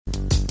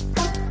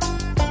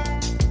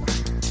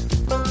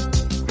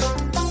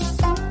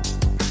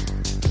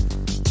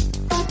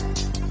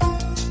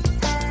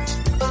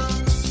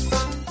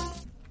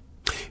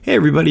Hey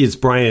everybody, it's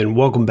Brian.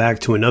 Welcome back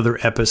to another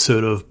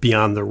episode of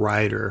Beyond the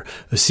Rider,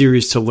 a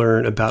series to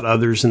learn about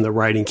others in the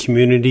riding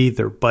community,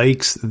 their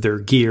bikes, their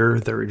gear,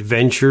 their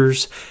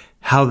adventures,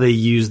 how they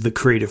use the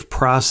creative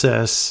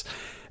process,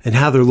 and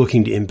how they're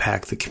looking to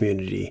impact the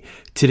community.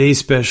 Today's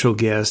special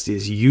guest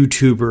is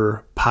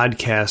YouTuber,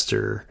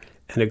 podcaster,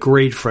 and a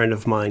great friend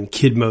of mine,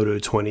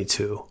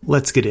 KidMoto22.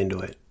 Let's get into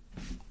it.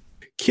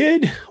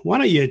 Kid, why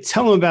don't you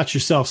tell them about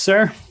yourself,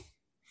 sir?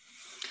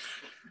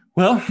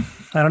 Well,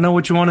 I don't know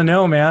what you want to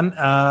know, man.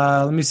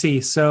 Let me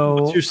see. So,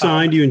 what's your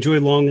sign? Do you enjoy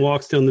long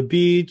walks down the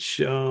beach?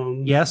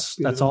 Yes,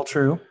 that's all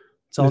true.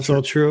 It's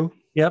all true.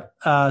 Yep.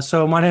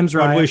 So my name's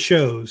Ryan. Broadway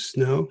shows,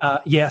 no?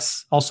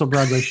 Yes, also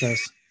Broadway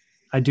shows.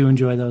 I do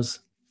enjoy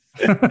those.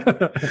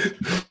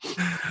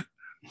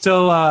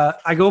 So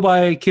I go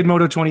by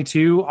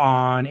KidMoto22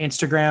 on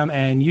Instagram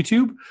and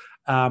YouTube.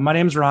 My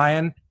name's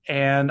Ryan,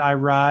 and I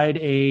ride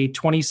a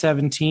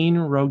 2017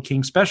 Road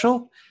King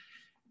Special.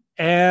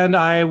 And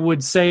I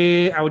would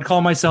call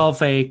myself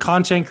a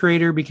content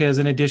creator because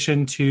in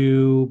addition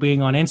to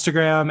being on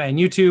Instagram and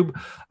YouTube,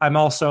 I'm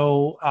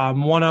also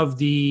one of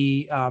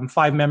the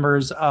 5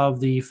 members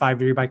of the 5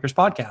 Bikers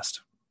podcast.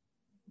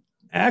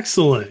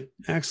 Excellent.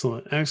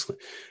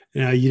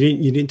 Now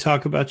you didn't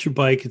talk about your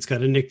bike. It's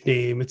got a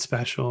nickname. It's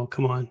special.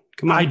 Come on.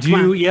 I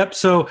do. Yep.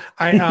 So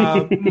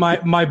I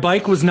my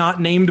bike was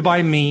not named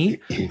by me.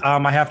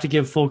 I have to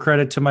give full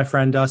credit to my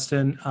friend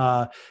Dustin.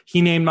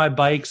 He named my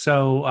bike,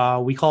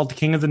 so we call it the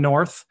King of the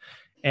North.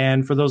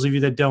 And for those of you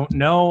that don't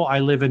know,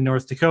 I live in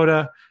North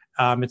Dakota.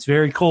 It's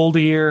very cold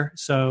here,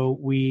 so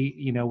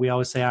we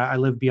always say I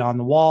live beyond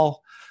the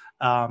wall.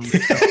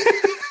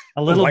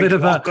 A little bit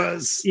of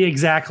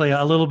exactly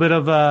a little bit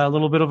of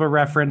a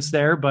reference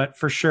there, but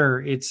for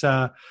sure it's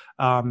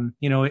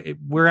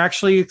we're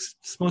actually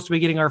supposed to be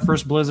getting our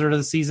first blizzard of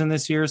the season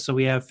this year, so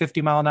we have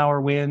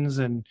 50-mile-an-hour winds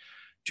and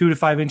 2 to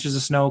 5 inches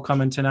of snow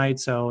coming tonight.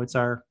 So it's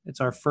our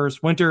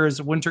first winter is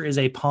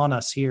upon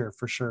us here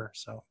for sure.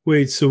 So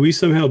wait, so we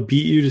somehow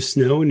beat you to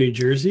snow in New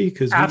Jersey?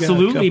 Because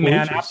absolutely,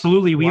 man,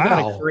 absolutely. We've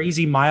had a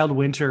crazy mild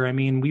winter. I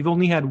mean, we've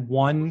only had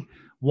one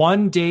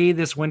day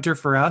this winter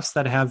for us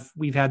that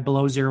we've had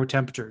below 0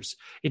 temperatures.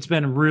 It's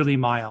been really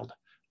mild,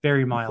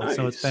 very mild. Nice.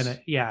 So it's been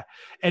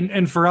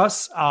and for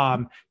us,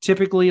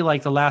 typically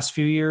like the last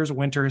few years,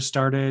 winter has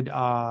started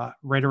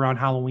right around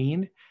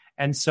Halloween.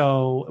 And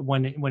so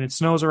when it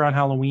snows around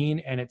Halloween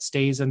and it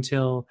stays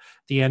until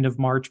the end of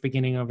March,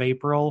 beginning of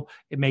April,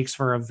 it makes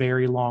for a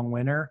very long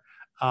winter.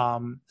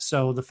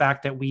 So the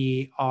fact that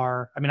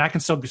I can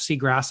still see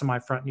grass in my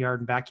front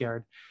yard and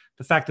backyard.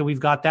 The fact that we've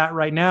got that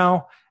right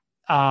now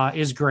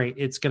is great.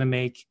 It's going to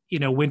make,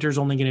 winter's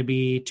only going to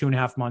be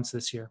 2.5 months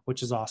this year,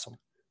 which is awesome.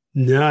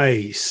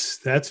 Nice.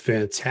 That's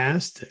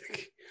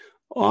fantastic.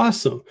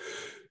 Awesome.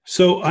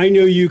 So I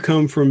know you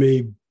come from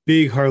a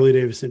big Harley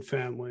Davidson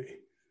family.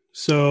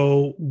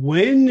 So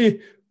when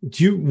did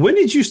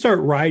you start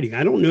riding?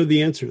 I don't know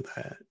the answer to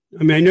that.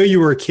 I mean, I know you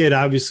were a kid,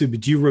 obviously,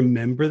 but do you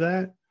remember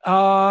that?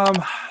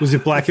 Was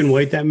it black and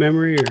white, that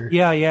memory? Or?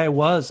 Yeah, it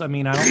was. I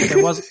mean, I don't think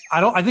it was.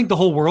 I think the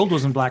whole world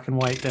was in black and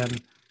white then.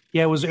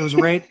 Yeah, it was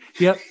right.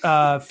 Yep.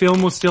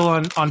 Film was still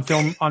on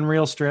film, on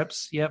reel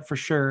strips. Yep, for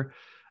sure.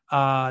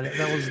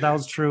 That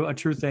was true. A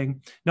true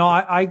thing. No,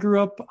 I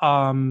grew up,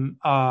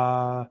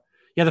 the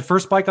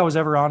first bike I was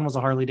ever on was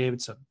a Harley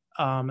Davidson.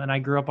 And I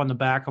grew up on the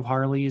back of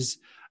Harleys,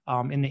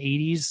 in the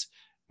 80s.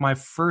 My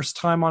first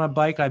time on a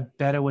bike, I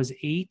bet it was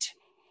 8,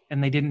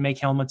 and they didn't make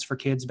helmets for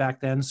kids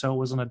back then. So it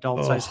was an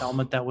adult size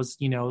helmet that was,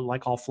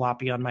 like all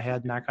floppy on my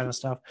head and that kind of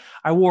stuff.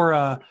 I wore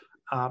a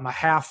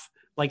half,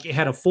 like it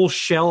had a full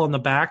shell on the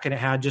back and it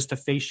had just a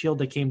face shield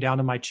that came down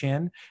to my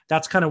chin.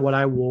 That's kind of what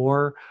I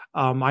wore.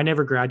 I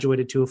never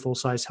graduated to a full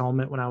size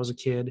helmet when I was a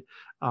kid.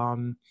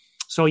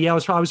 So yeah,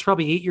 I was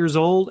probably 8 years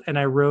old and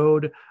I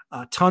rode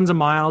tons of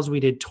miles.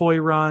 We did toy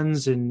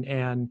runs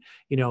and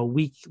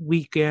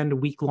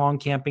week-long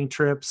camping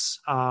trips.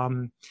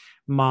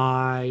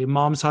 My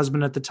mom's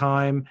husband at the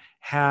time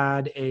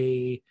had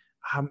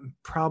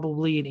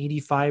probably an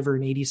 85 or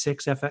an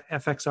 86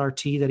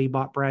 FXRT that he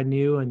bought brand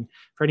new. And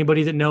for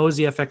anybody that knows,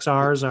 the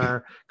FXRs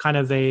are kind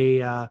of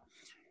a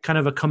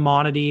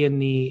commodity in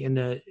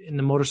the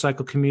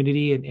motorcycle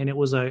community. And it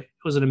was an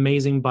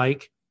amazing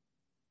bike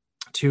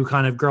to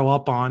kind of grow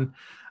up on.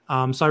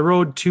 So I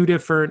rode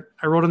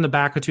on the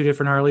back of 2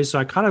 different Harleys. So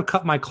I kind of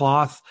cut my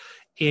cloth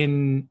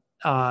in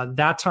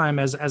that time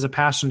as a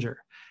passenger.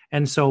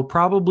 And so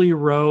probably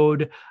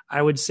rode,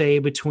 I would say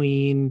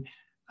between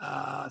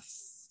 4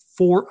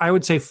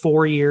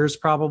 years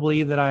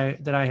probably that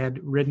I had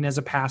ridden as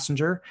a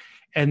passenger.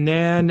 And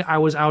then I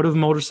was out of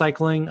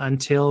motorcycling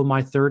until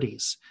my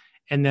 30s.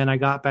 And then I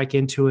got back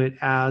into it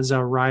as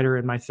a rider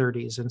in my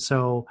 30s. And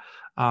so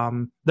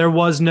there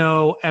was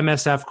no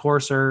MSF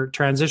course or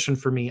transition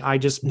for me. I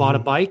just bought a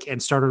bike and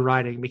started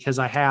riding because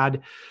I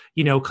had,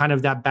 kind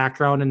of that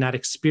background and that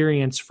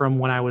experience from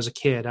when I was a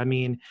kid. I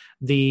mean,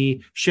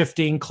 the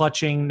shifting,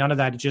 clutching, none of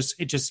that.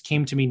 It just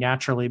came to me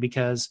naturally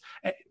because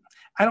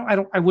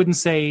I wouldn't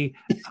say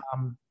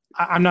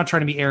I'm not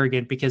trying to be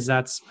arrogant, because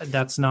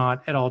that's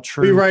not at all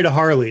true. We ride a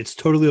Harley. It's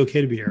totally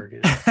okay to be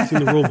arrogant. It's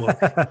in the rule book.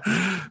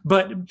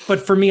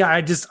 but for me,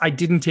 I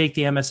didn't take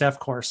the MSF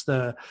course.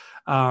 I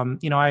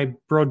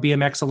rode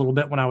BMX a little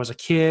bit when I was a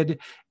kid,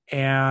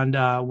 and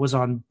was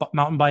on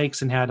mountain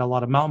bikes and had a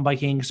lot of mountain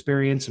biking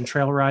experience and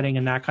trail riding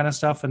and that kind of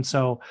stuff. And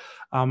so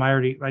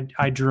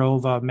I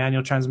drove a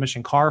manual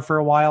transmission car for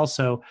a while.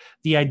 So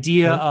the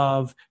idea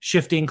of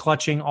shifting,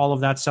 clutching, all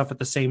of that stuff at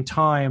the same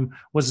time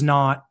was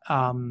not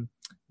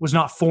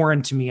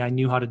foreign to me. I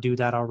knew how to do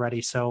that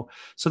already. So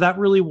that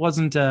really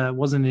wasn't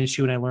an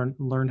issue. And I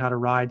learned how to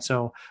ride.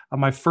 So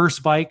my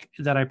first bike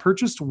that I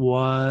purchased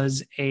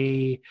was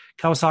a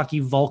Kawasaki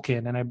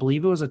Vulcan. And I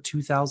believe it was a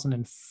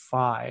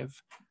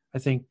 2005. I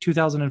think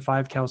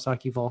 2005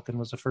 Kawasaki Vulcan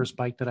was the first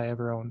bike that I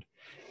ever owned.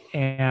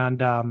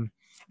 And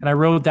I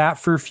rode that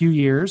for a few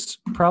years,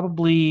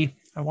 probably,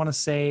 I want to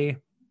say,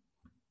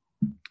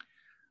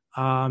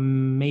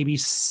 maybe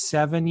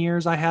 7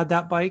 years I had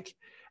that bike.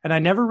 And I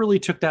never really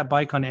took that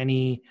bike on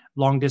any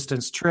long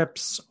distance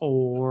trips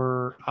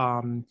or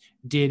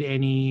did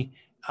any,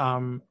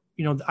 I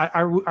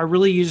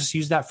really just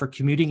used that for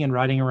commuting and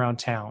riding around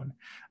town.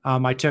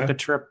 I took a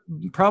trip,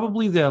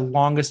 probably the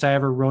longest I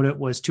ever rode it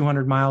was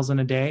 200 miles in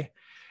a day.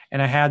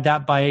 And I had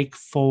that bike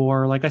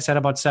for, like I said,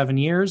 about 7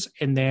 years.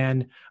 And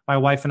then my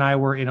wife and I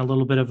were in a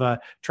little bit of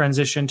a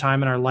transition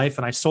time in our life,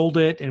 and I sold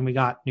it and we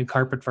got new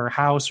carpet for our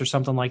house or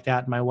something like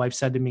that. And my wife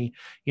said to me,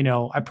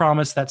 I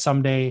promise that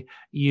someday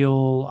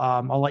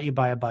I'll let you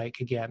buy a bike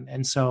again.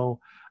 And so,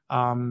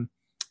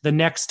 the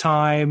next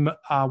time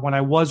when I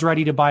was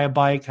ready to buy a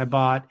bike, I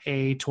bought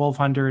a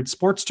 1200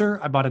 Sportster.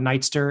 I bought a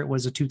Nightster. It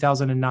was a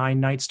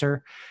 2009 Nightster.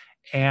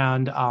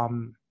 And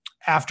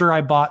after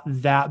I bought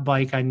that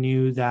bike, I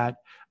knew that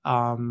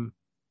I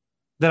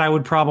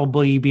would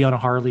probably be on a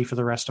Harley for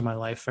the rest of my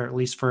life, or at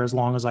least for as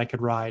long as I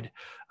could ride.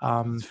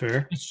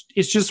 Fair.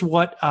 It's just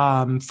what,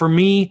 for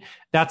me,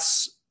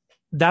 that's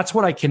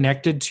what I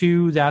connected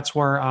to. That's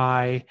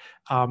where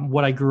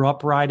what I grew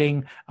up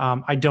riding.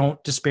 I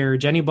don't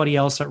disparage anybody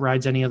else that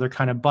rides any other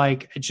kind of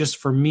bike. It's just,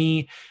 for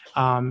me,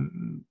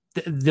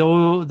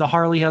 though the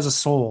Harley has a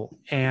soul,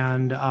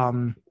 and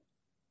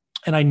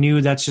I knew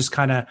that's just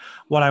kind of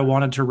what I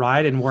wanted to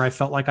ride and where I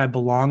felt like I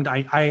belonged.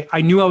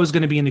 I knew I was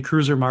going to be in the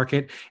cruiser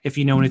market. If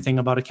you know anything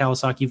about a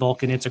Kawasaki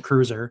Vulcan, it's a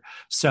cruiser.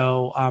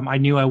 So I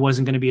knew I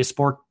wasn't going to be a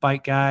sport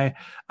bike guy.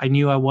 I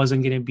knew I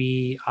wasn't going to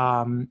be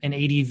an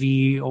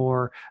ADV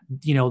or,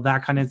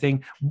 that kind of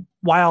thing.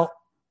 While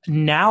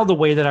now the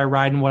way that I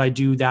ride and what I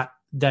do, that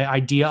the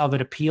idea of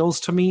it appeals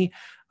to me.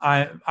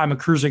 I'm a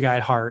cruiser guy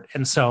at heart.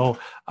 And so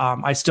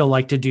I still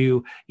like to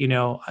do,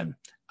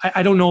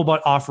 I don't know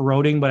about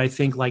off-roading, but I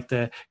think like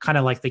the kind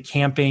of like the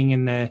camping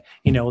and the,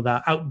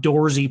 the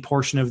outdoorsy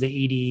portion of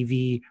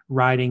the ADV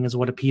riding is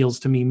what appeals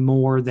to me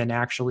more than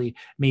actually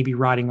maybe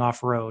riding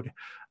off-road.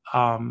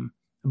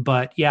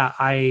 But yeah,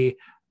 I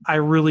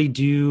really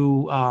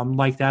do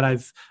like that.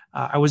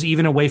 I was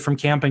even away from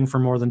camping for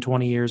more than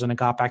 20 years, and I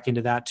got back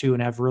into that too,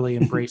 and have really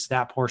embraced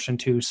that portion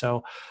too.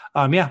 So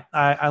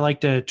I like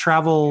to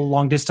travel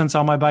long distance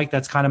on my bike.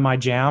 That's kind of my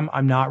jam.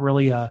 I'm not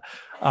really a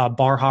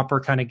bar hopper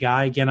kind of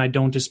guy. Again, I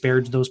don't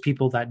disparage those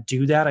people that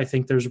do that. I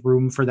think there's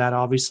room for that,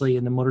 obviously,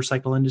 in the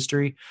motorcycle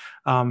industry,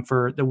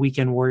 for the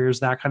weekend warriors,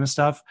 that kind of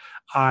stuff.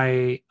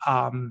 I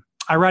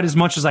ride as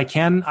much as I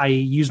can. I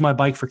use my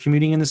bike for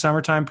commuting in the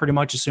summertime. Pretty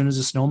much as soon as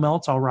the snow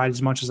melts, I'll ride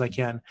as much as I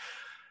can.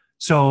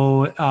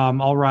 So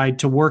I'll ride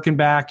to work and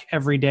back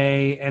every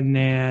day. And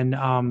then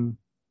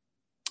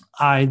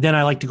I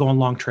like to go on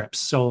long trips.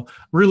 So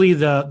really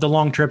the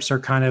long trips are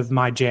kind of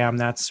my jam.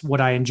 That's what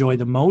I enjoy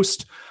the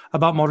most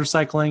about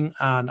motorcycling.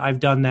 And I've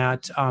done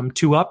that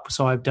 2-up.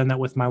 So I've done that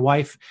with my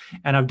wife,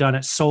 and I've done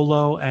it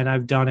solo, and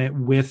I've done it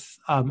with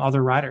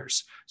other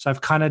riders. So I've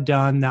kind of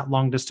done that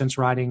long distance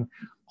riding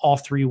all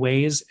three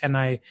ways. And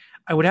I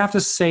would have to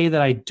say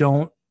that I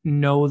don't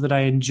know that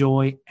I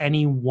enjoy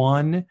any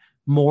one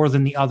more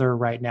than the other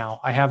right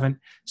now. I haven't,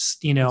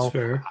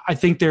 I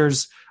think there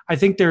is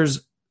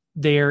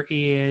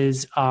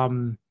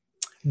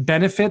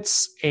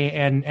benefits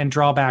and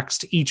drawbacks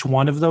to each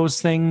one of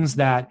those things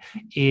that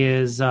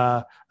is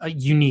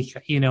unique.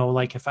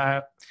 Like if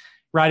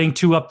riding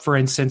 2-up, for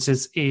instance,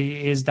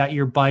 is that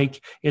your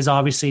bike is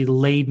obviously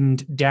laden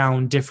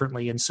down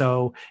differently. And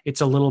so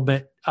it's a little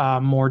bit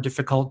more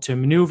difficult to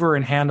maneuver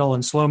and handle,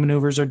 and slow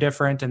maneuvers are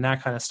different and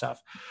that kind of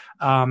stuff.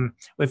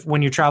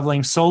 When you're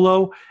traveling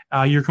solo,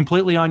 you're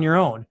completely on your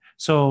own.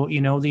 So,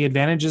 the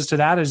advantages to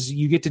that is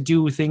you get to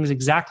do things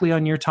exactly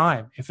on your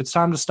time. If it's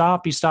time to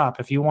stop, you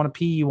stop. If you want to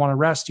pee, you want to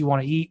rest, you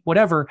want to eat,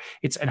 whatever,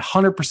 it's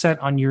 100%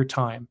 on your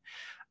time.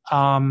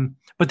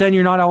 But then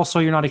you're not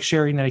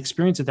sharing that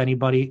experience with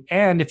anybody.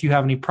 And if you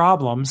have any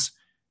problems,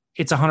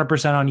 it's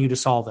 100% on you to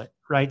solve it.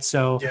 Right.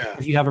 So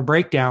If you have a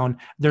breakdown,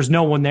 there's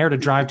no one there to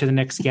drive to the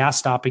next gas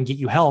stop and get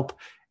you help.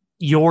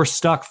 You're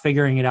stuck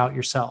figuring it out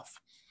yourself.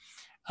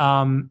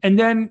 And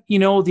then, you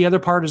know, the other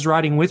part is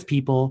riding with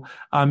people.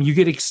 You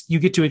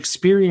get to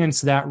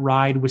experience that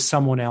ride with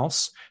someone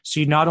else. So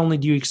you not only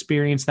do you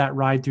experience that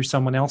ride through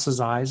someone else's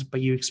eyes,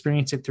 but you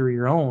experience it through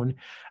your own.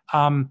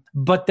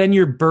 But then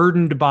you're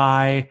burdened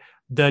by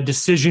the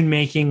decision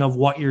making of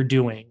what you're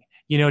doing.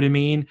 You know what I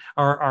mean?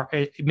 Or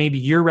maybe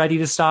you're ready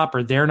to stop,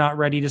 or they're not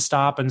ready to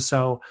stop, and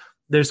so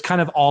there's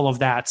kind of all of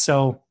that.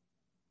 So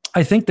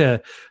I think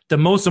the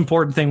most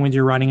important thing when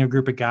you're running a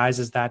group of guys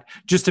is that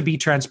just to be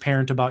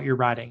transparent about your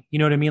riding. You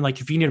know what I mean?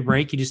 Like if you need a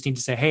break, you just need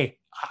to say, "Hey,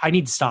 I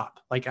need to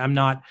stop. Like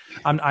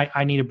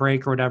I need a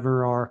break or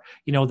whatever," or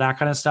you know, that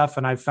kind of stuff.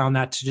 And I've found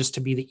that to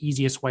be the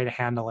easiest way to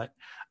handle it.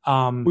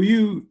 Well,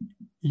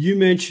 you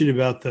mentioned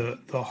about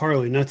the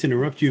Harley. Not to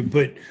interrupt you,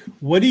 but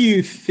what do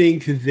you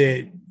think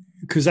that?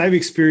 Because I've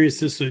experienced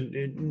this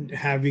in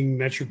having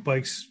metric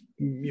bikes,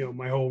 you know,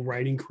 my whole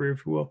riding career,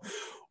 if you will.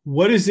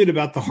 What is it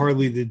about the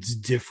Harley that's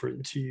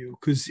different to you?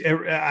 Because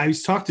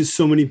I've talked to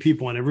so many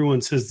people and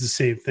everyone says the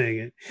same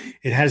thing.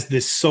 It has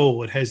this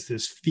soul. It has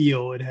this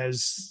feel.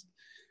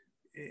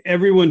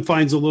 Everyone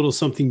finds a little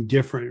something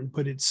different,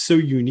 but it's so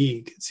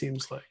unique, it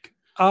seems like.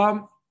 I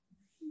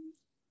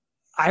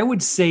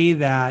would say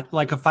that,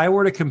 like, if I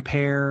were to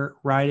compare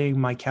riding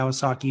my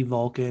Kawasaki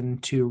Vulcan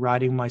to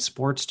riding my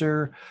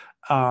Sportster,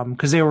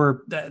 because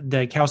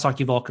the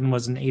Kawasaki Vulcan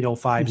was an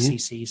 805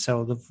 cc,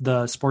 so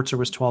the Sportster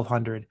was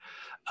 1200.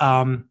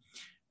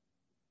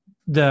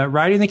 The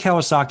riding the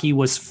Kawasaki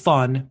was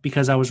fun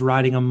because I was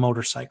riding a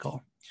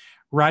motorcycle.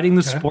 Riding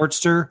the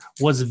Sportster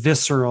was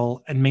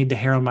visceral and made the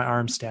hair on my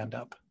arm stand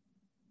up.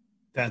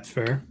 That's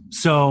fair.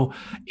 So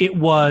it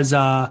was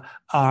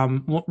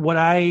what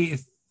I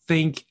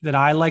think that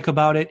I like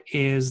about it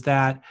is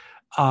that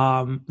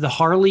the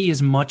Harley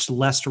is much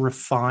less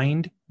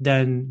refined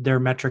than their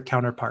metric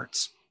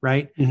counterparts,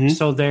 right? Mm-hmm.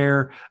 So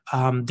they're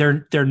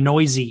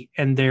noisy,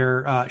 and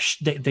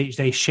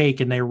they shake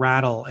and they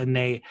rattle and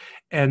they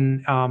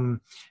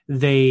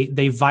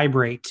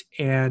vibrate,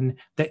 and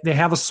they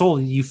have a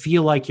soul. You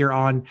feel like you're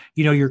on,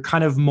 you know, you're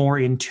kind of more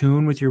in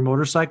tune with your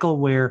motorcycle,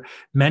 where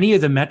many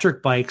of the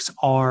metric bikes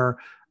are,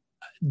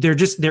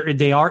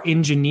 they are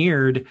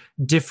engineered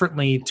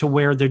differently to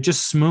where they're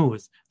just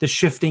smooth. The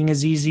shifting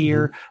is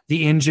easier. Mm-hmm.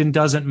 The engine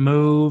doesn't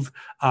move.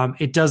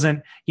 It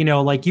doesn't, you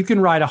know, like you can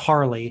ride a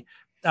Harley.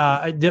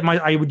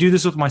 I would do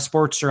this with my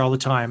Sportster all the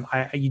time.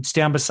 You'd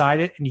stand beside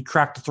it and you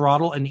crack the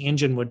throttle and the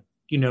engine would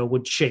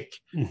shake,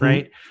 mm-hmm.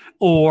 right?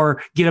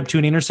 Or get up to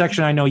an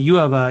intersection. I know you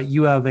have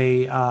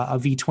a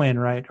V twin,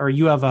 right? Or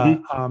you have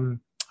a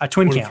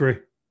twin cam. Mm-hmm.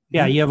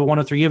 Yeah, you have a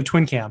 103. You have a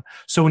twin cam.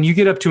 So when you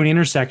get up to an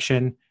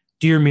intersection,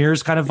 do your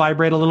mirrors kind of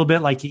vibrate a little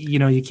bit? Like, you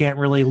know, you can't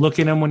really look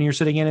in them when you're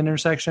sitting in an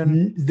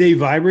intersection. They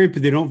vibrate,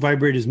 but they don't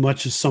vibrate as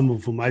much as some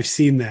of them. I've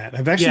seen that.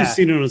 I've actually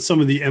seen it on some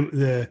of the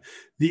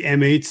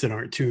M8s that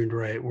aren't tuned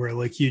right, where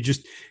like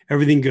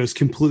everything goes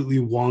completely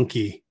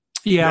wonky.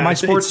 Yeah, my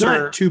Sportster, it's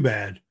not too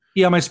bad.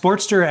 Yeah, my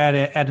Sportster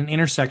at an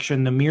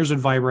intersection, the mirrors would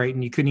vibrate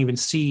and you couldn't even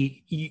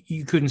see.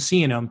 You couldn't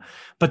see in them.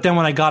 But then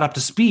when I got up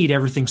to speed,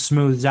 everything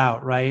smooths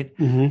out, right?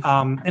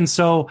 Mm-hmm. And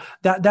so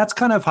that's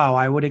kind of how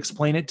I would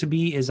explain it to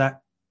be. Is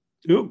that?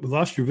 Oh, we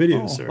lost your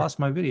video, sir. Lost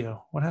my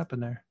video. What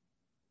happened there?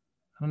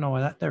 I don't know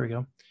why that. There we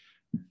go.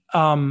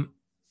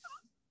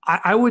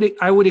 I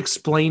would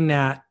explain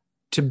that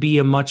to be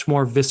a much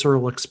more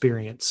visceral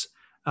experience.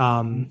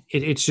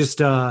 It's just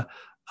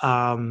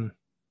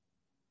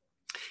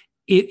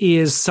it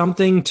is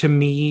something to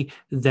me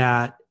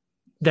that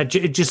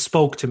it just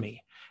spoke to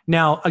me.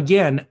 Now,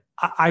 again,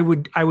 I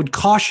would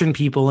caution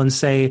people and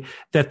say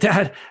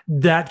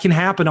that can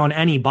happen on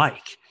any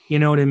bike. You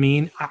know what I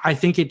mean? I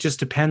think it just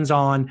depends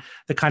on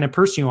the kind of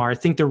person you are. I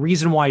think the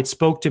reason why it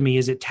spoke to me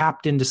is it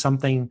tapped into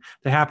something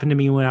that happened to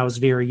me when I was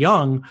very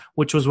young,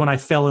 which was when I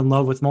fell in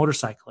love with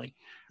motorcycling.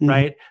 Mm-hmm.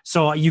 Right.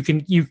 So you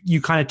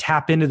kind of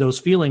tap into those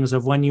feelings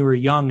of when you were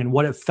young and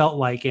what it felt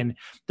like. And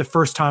the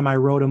first time I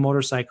rode a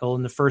motorcycle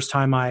and the first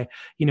time I,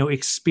 you know,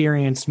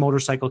 experienced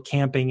motorcycle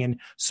camping. And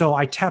so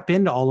I tap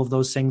into all of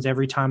those things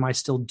every time I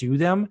still do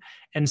them.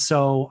 And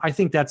so I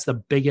think that's the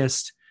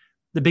biggest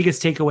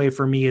takeaway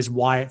for me is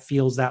why it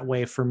feels that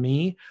way for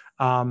me.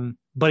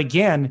 But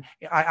again,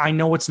 I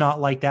know it's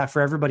not like that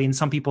for everybody. And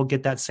some people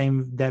get that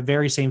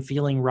very same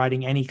feeling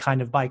riding any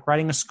kind of bike.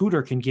 Riding a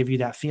scooter can give you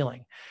that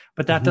feeling,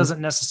 but that mm-hmm. doesn't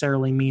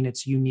necessarily mean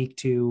it's unique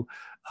to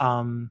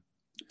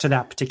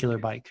that particular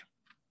bike.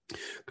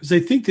 Because I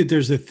think that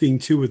there's a thing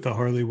too with the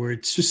Harley where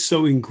it's just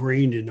so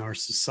ingrained in our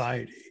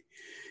society,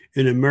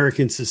 in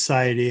American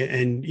society.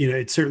 And, you know,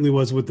 it certainly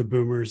was with the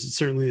boomers. It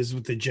certainly is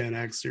with the Gen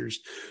Xers,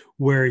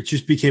 where it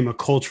just became a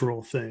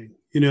cultural thing.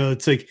 You know,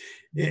 it's like,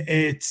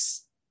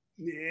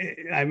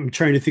 I'm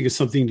trying to think of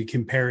something to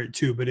compare it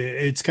to, but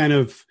it's kind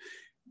of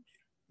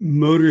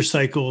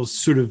motorcycles.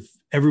 Sort of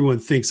everyone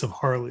thinks of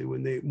Harley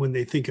when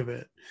they think of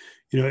it.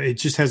 You know, it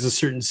just has a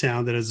certain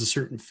sound that has a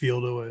certain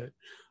feel to it.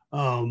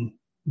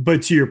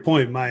 But to your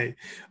point, my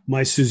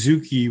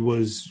Suzuki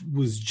was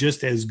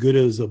just as good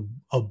as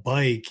a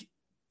bike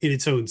in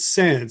its own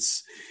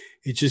sense.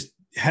 It just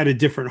had a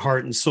different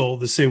heart and soul,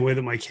 the same way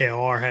that my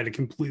KLR had a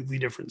completely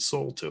different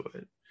soul to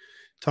it.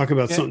 Talk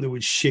about something that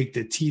would shake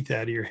the teeth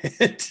out of your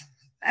head.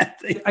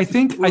 I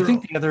think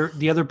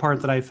the other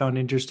part that I found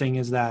interesting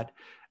is that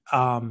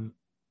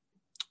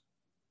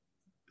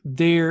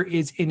there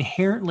is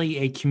inherently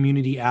a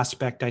community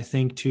aspect, I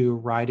think, to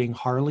riding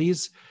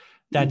Harleys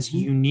that's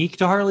unique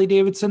to Harley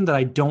Davidson that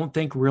I don't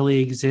think really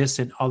exists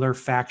in other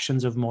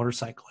factions of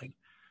motorcycling.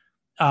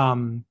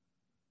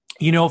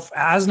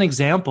 As an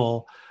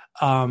example,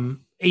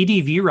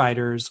 ADV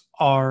riders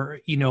are,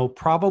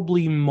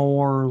 probably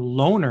more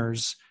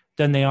loners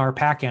than they are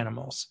pack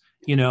animals.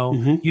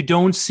 You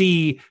don't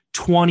see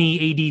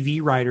 20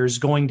 ADV riders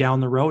going down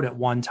the road at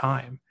one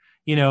time.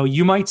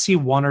 You might see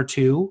one or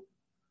two.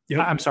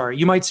 Yep. I'm sorry.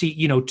 You might see,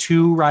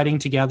 two riding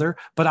together,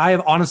 but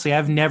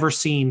I've never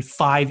seen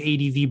 5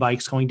 ADV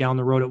bikes going down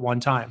the road at one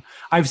time.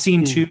 I've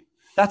seen 2.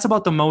 That's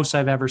about the most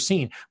I've ever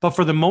seen. But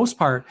for the most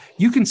part,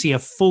 you can see a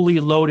fully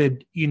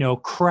loaded,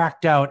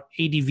 cracked out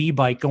ADV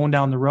bike going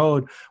down the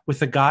road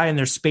with a guy in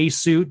their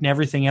spacesuit and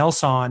everything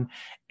else on,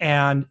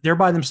 and they're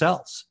by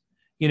themselves,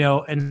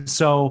 And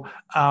so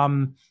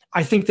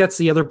I think that's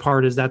the other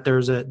part, is that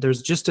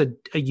there's just a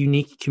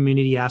unique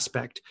community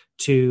aspect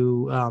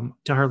to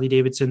Harley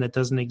Davidson that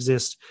doesn't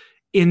exist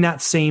in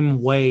that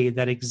same way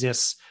that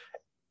exists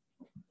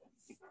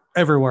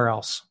everywhere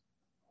else.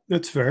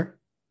 That's fair.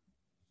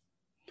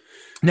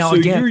 Now, so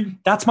again,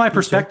 that's my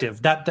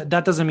perspective. That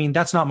doesn't mean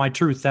that's not my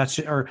truth.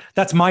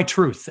 That's my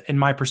truth in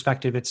my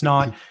perspective. It's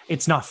not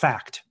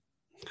fact.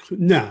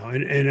 No,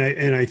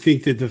 and I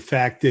think that the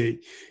fact that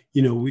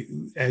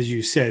as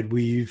you said,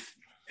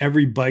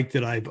 every bike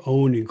that I've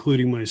owned,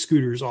 including my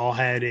scooters, all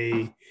had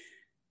a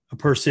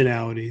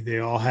personality. They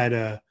all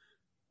had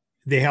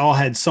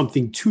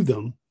something to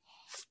them.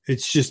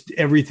 It's just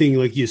everything,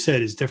 like you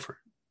said, is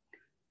different.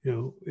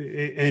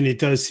 And it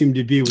does seem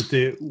to be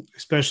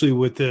especially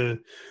with the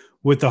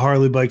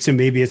Harley bikes, and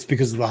maybe it's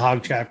because of the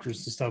hog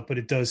chapters and stuff, but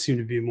it does seem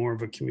to be more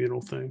of a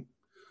communal thing.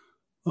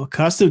 Well,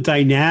 Custom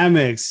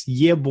Dynamics.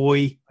 Yeah,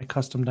 boy. My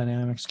Custom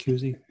Dynamics,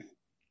 Cusi.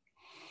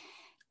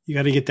 You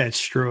got to get that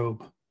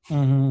strobe.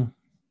 Mm-hmm.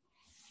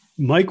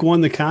 Mike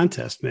won the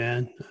contest,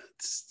 man.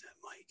 That's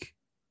Mike.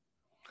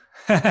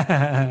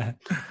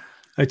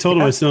 I told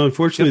him, I said,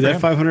 unfortunately, that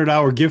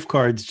 $500 gift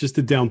card is just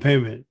a down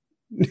payment.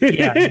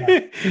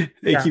 They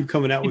keep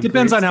coming out with it.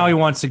 Depends on how he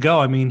wants to go.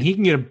 I mean, he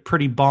can get a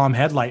pretty bomb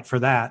headlight for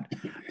that,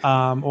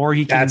 or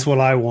he can. That's what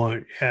I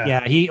want.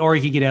 Yeah, he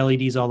could get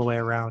LEDs all the way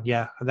around.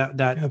 Yeah, that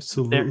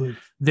absolutely.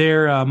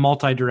 Their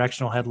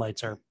multi-directional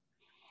headlights are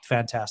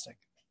fantastic.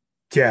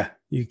 Yeah,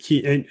 you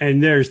keep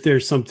and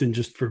there's something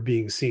just for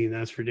being seen.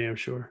 That's for damn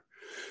sure.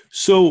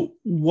 So,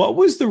 what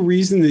was the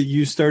reason that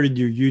you started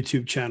your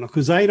YouTube channel?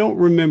 Because I don't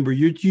remember.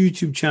 Your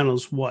YouTube channel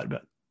is what,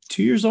 about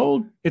 2 years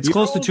old? It's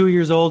close to 2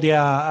 years old.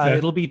 Yeah.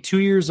 It'll be 2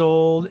 years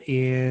old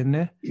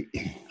in,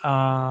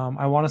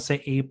 I want to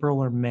say April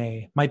or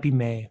May. Might be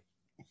May.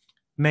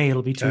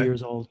 It'll be 2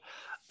 years old.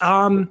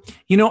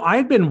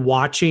 I've been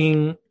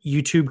watching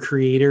YouTube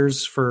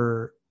creators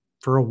for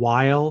a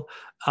while.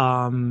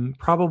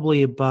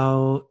 Probably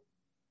about,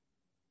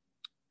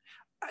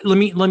 let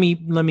me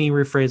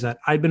rephrase that.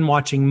 I've been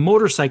watching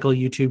motorcycle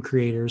YouTube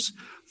creators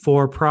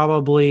for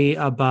probably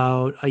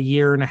about a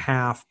year and a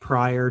half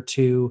prior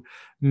to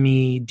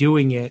me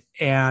doing it.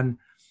 And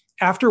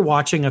after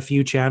watching a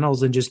few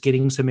channels and just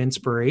getting some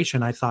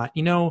inspiration, I thought,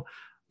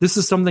 this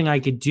is something I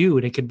could do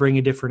and it could bring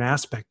a different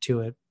aspect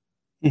to it.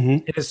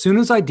 Mm-hmm. And as soon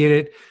as I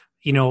did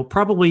it,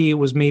 probably it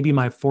was maybe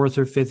my 4th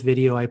or 5th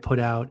video I put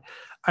out,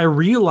 I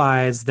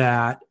realized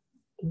that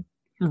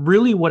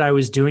really what I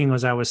was doing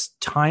was I was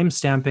time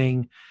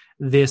stamping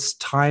this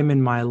time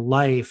in my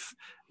life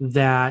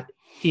that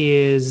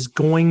is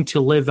going to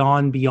live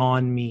on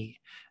beyond me.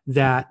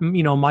 That,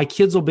 my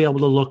kids will be able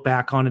to look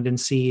back on it and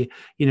see,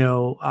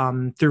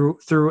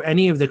 through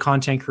any of the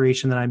content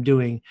creation that I'm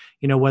doing,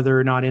 whether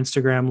or not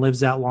Instagram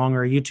lives that long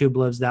or YouTube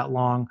lives that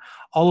long,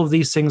 all of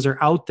these things are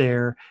out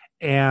there.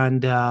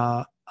 And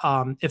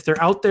if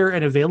they're out there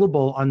and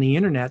available on the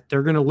internet,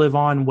 they're going to live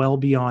on well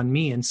beyond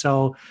me. And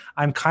so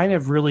I'm kind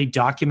of really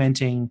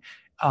documenting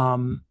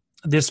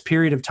this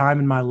period of time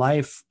in my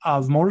life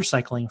of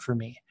motorcycling for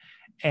me.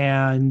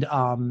 And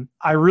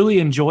I really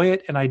enjoy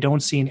it, and I don't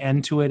see an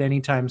end to it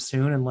anytime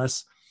soon,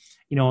 unless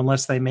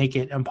they make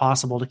it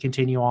impossible to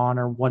continue on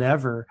or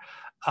whatever.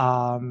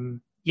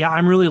 I'm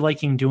really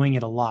liking doing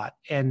it a lot.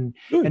 And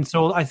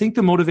so I think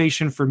the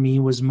motivation for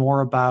me was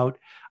more about,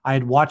 I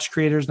had watched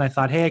creators and I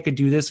thought, hey, I could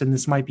do this and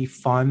this might be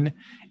fun.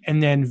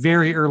 And then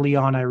very early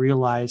on, I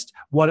realized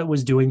what it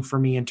was doing for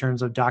me in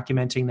terms of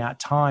documenting that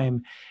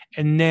time.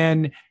 And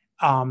then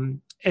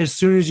as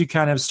soon as you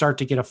kind of start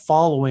to get a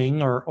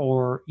following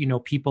or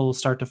people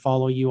start to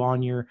follow you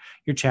on your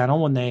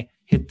channel, when they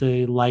hit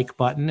the like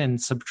button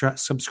and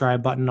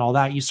subscribe button and all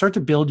that, you start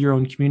to build your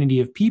own community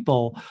of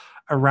people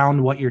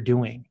around what you're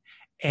doing.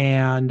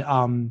 And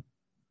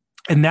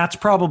that's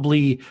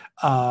probably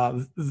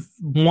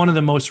one of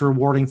the most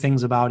rewarding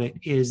things about it,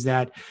 is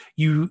that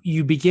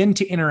you begin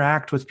to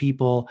interact with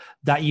people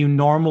that you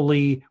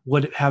normally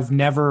would have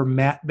never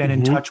met, been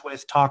in touch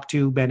with, talked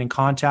to, been in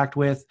contact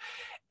with.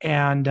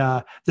 And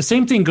the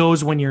same thing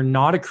goes when you're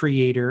not a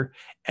creator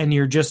and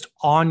you're just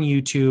on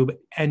YouTube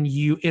and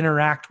you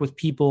interact with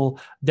people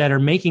that are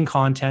making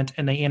content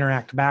and they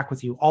interact back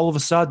with you. All of a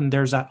sudden,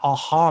 there's that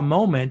aha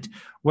moment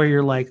where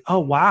you're like, oh,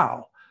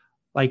 wow,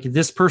 like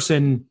this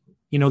person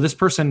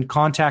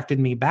contacted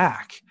me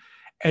back.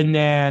 And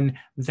then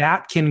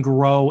that can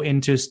grow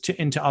into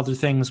other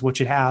things,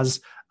 which it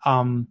has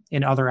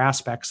in other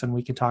aspects. And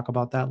we can talk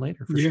about that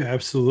later. For sure.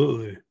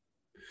 Absolutely.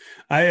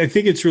 I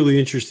think it's really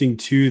interesting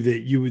too,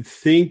 that you would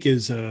think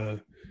as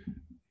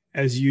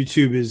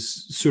YouTube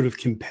is sort of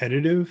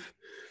competitive,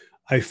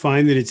 I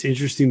find that it's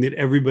interesting that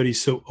everybody's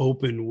so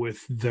open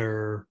with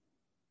their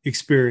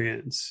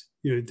experience.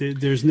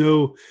 There's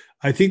no,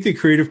 I think the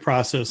creative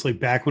process, like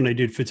back when I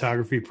did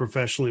photography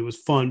professionally, was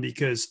fun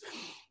because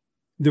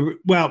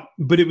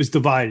but it was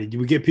divided. You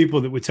would get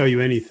people that would tell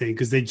you anything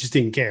because they just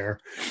didn't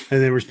care.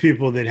 And there was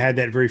people that had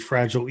that very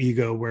fragile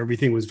ego where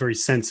everything was very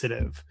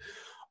sensitive.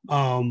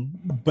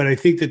 But I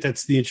think that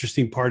that's the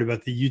interesting part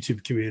about the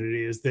YouTube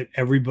community, is that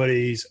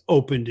everybody's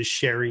open to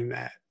sharing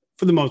that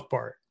for the most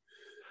part.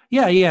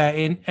 Yeah.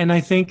 And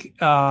I think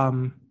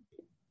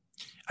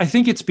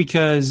it's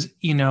because,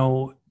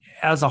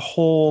 as a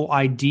whole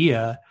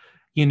idea,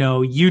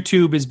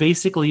 YouTube is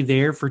basically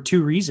there for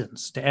two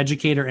reasons: to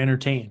educate or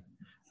entertain.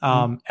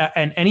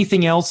 And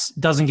anything else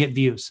doesn't get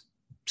views.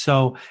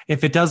 So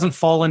if it doesn't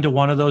fall into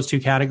one of those two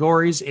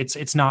categories,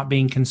 it's not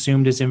being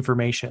consumed as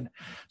information.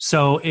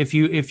 So if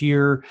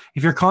your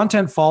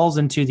content falls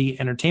into the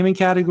entertainment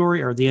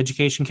category or the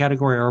education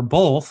category or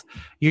both,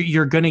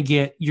 you're going to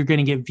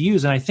get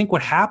views. And I think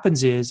what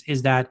happens is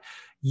that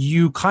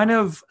you kind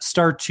of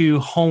start to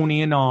hone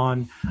in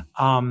on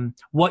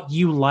what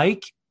you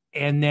like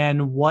and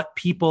then what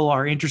people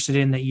are interested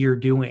in that you're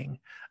doing.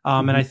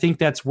 And I think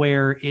that's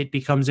where it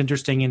becomes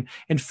interesting.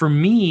 And for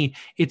me,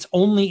 it's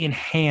only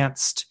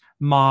enhanced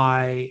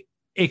my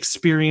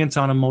experience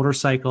on a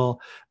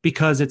motorcycle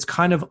because it's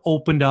kind of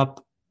opened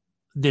up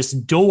this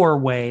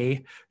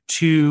doorway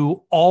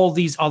to all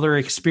these other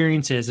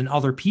experiences and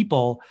other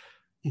people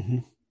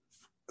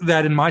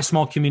that in my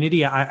small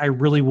community, I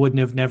really wouldn't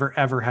have never,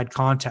 ever had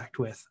contact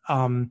with.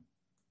 And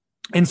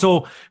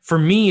so for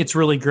me, it's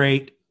really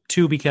great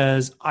too,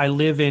 because I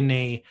live in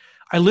a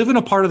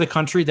part of the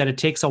country that it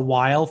takes a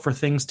while for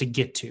things to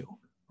get to,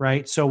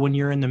 right? So when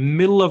you're in the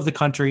middle of the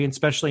country, and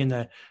especially in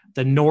the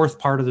north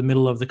part of the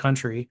middle of the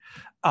country,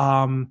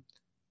 and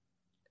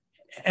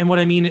what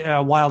I mean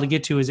a while to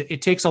get to is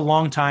it takes a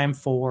long time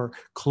for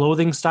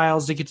clothing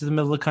styles to get to the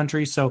middle of the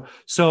country.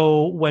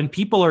 So when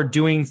people are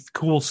doing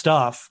cool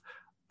stuff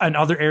in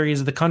other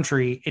areas of the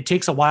country, it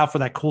takes a while for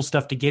that cool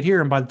stuff to get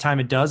here. And by the time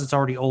it does, it's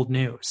already old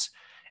news.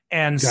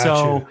 And gotcha.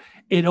 So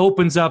it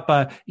opens up,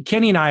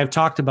 Kenny and I have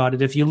talked about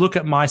it. If you look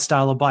at my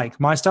style of bike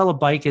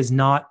is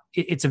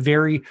it's a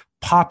very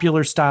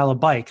popular style of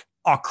bike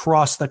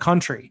across the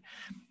country.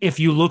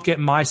 If you look at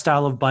my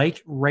style of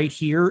bike right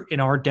here in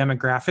our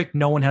demographic,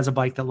 no one has a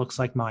bike that looks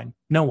like mine.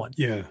 No one.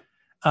 Yeah.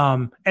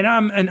 And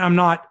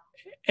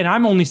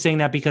I'm only saying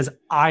that because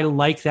I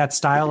like that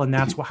style and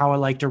that's how I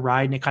like to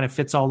ride, and it kind of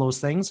fits all those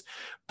things.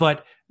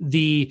 But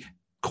the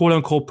quote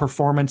unquote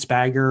performance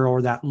bagger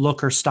or that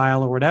look or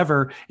style or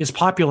whatever is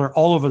popular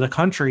all over the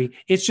country.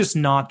 It's just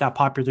not that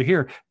popular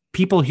here.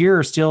 People here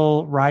are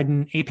still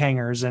riding ape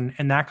hangers and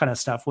that kind of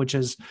stuff, which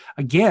is,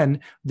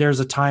 again,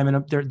 there's a time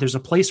and there's a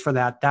place for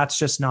that. That's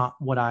just not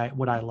what I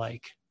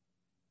like.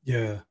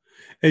 Yeah.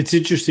 It's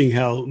interesting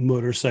how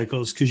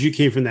motorcycles, because you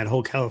came from that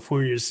whole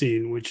California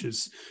scene, which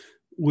is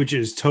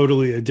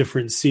totally a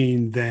different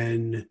scene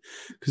than,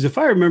 because if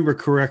I remember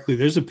correctly,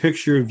 there's a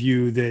picture of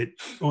you that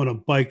on a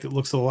bike that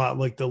looks a lot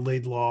like the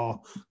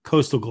Laidlaw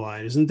Coastal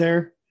Glide, isn't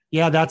there?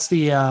 Yeah, that's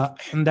the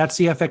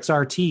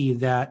FXRT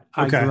that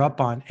I grew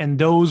up on. And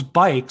those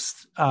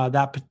bikes,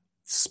 that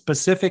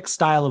specific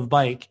style of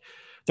bike,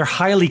 they're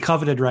highly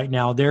coveted right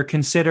now. They're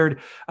considered,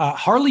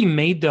 Harley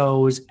made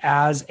those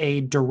as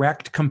a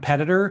direct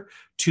competitor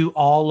to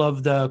all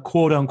of the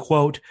quote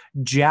unquote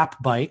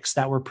Jap bikes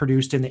that were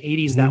produced in the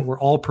 80s that were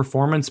all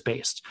performance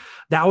based.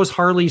 That was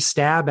Harley's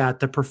stab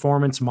at the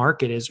performance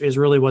market is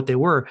really what they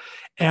were.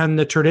 And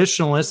the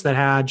traditionalists that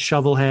had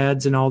shovel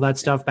heads and all that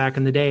stuff back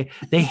in the day,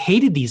 they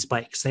hated these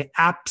bikes. They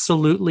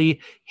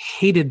absolutely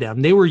hated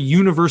them. They were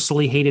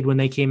universally hated when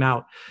they came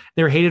out.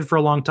 They were hated for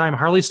a long time.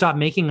 Harley stopped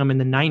making them in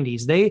the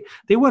 90s. They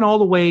went all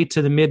the way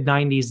to the mid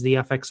 90s, the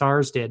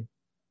FXRs did.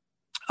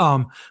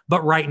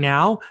 But right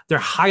now they're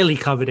highly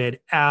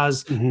coveted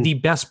as the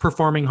best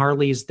performing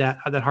Harleys that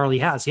Harley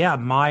has. Yeah.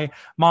 My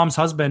mom's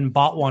husband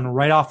bought one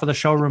right off of the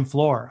showroom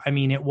floor. I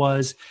mean,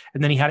 and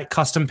then he had it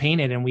custom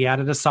painted and we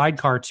added a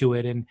sidecar to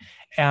it. And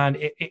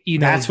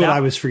that's what I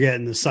was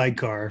forgetting, the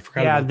sidecar. I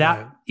forgot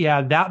about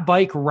that. That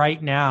bike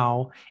right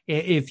now,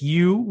 if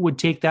you would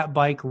take that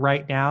bike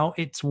right now,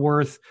 it's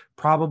worth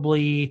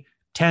probably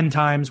 10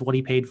 times what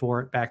he paid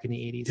for it back in the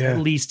 80s, at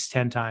least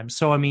 10 times.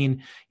 So, I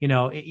mean,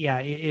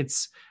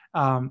 it's,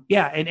 and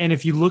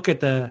if you look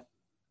at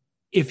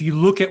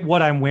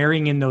what I'm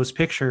wearing in those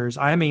pictures,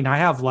 I mean, I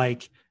have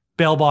like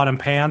bell bottom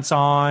pants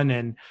on.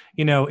 And,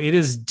 it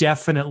is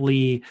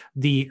definitely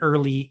the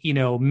early,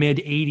 mid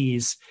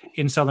 80s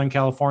in Southern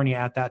California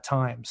at that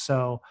time.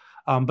 So,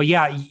 but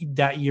yeah,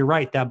 that you're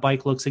right. That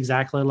bike looks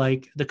exactly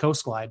like the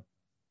Coast Glide.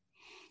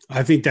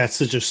 I think that's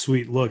such a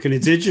sweet look. And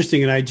it's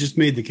interesting. And I just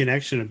made the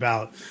connection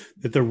about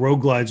that the Road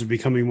Glides are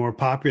becoming more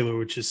popular,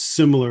 which is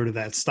similar to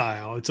that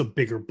style. It's a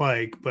bigger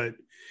bike, but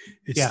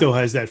it still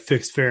has that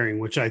fixed fairing,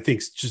 which I think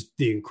is just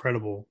the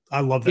incredible.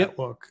 I love that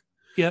look.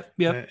 Yep.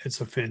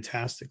 It's a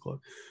fantastic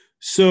look.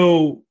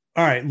 So,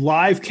 all right,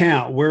 live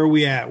count. Where are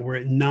we at? We're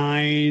at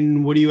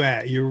 9. What are you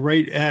at? You're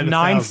right at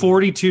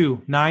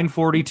 942.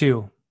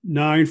 942.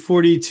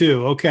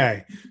 942.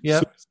 Okay.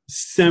 Yep. So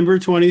December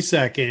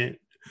 22nd.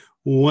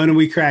 When are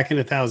we cracking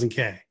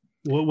 1,000K?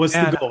 What's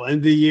the goal? End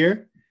of the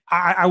year?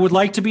 I would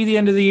like to be the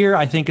end of the year.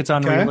 I think it's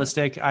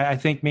unrealistic. Okay. I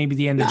think maybe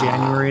the end of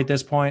January at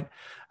this point.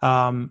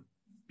 I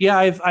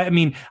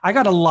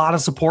got a lot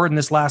of support in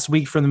this last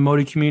week from the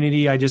Moto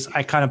community. I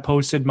kind of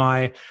posted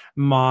my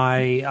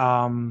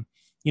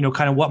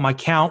kind of what my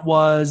count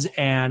was,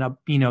 and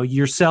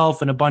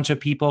yourself and a bunch of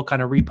people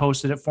kind of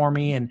reposted it for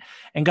me and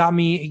got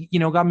me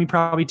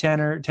probably 10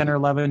 or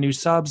 11 new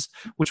subs,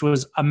 which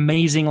was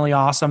amazingly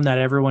awesome that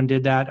everyone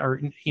did that,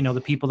 or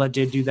the people that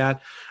did do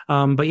that.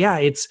 But yeah,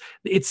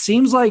 it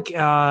seems like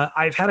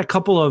I've had a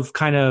couple of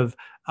kind of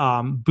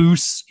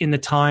boosts in the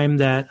time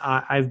that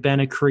I've been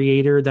a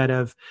creator that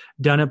have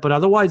done it, but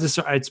otherwise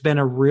it's been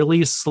a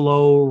really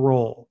slow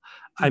roll.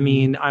 I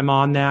mean, I'm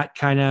on that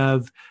kind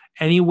of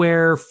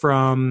anywhere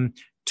from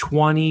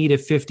 20 to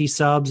 50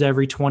 subs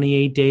every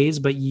 28 days,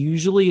 but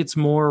usually it's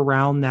more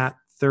around that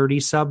 30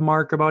 sub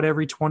mark about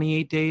every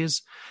 28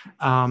 days.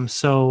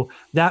 So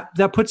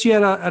that puts you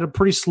at a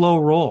pretty slow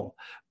roll.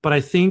 But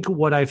I think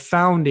what I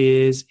found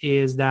is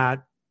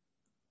that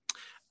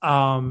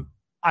I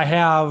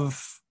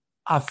have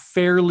a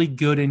fairly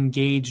good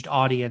engaged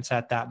audience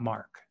at that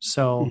mark.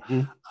 So,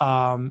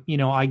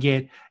 I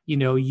get,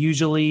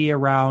 usually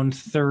around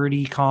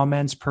 30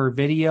 comments per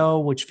video,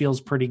 which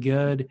feels pretty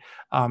good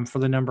for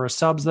the number of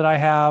subs that I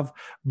have.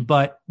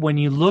 But when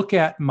you look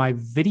at my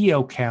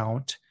video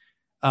count,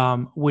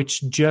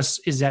 which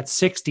just is at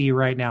 60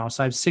 right now,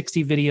 so I have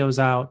 60 videos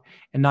out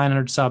and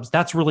 900 subs.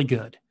 That's really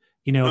good.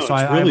 So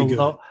I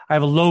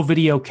have a low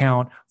video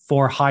count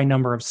for a high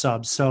number of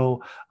subs.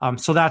 So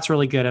that's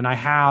really good. And I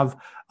have,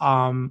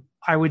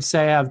 I would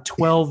say I have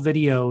 12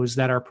 videos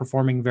that are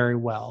performing very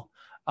well.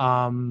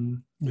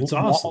 It's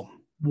awesome.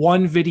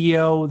 One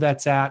video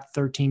that's at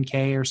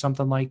 13K or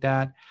something like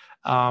that.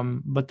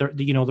 But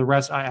the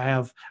rest I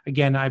have,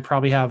 again, I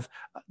probably have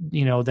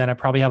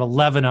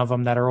 11 of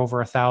them that are over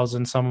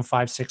 1,000, some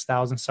 5,000,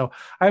 6,000. So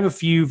I have a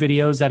few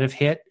videos that have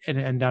hit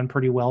and done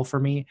pretty well for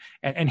me,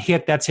 and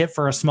that's hit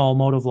for a small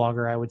moto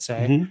vlogger, I would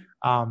say.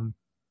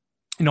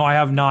 I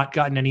have not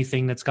gotten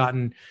anything that's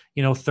gotten,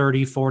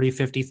 30, 40,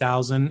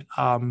 50,000.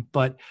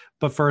 But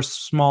for a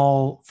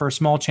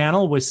small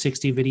channel with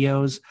 60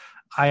 videos,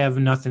 I have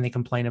nothing to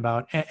complain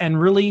about. And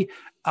really,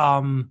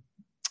 I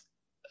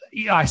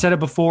said it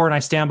before and I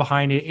stand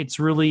behind it. It's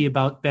really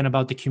been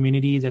about the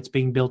community that's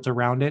being built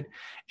around it.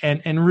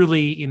 And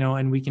really,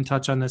 and we can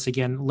touch on this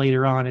again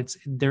later on.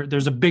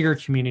 There's a bigger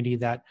community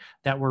that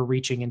we're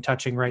reaching and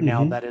touching right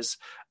now that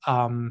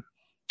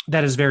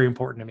is very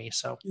important to me.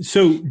 So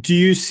do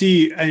you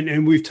see,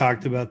 and we've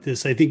talked about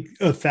this, I think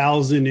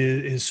 1,000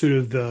 is sort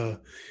of the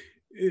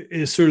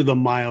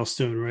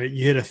milestone, right?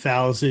 You hit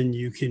 1,000,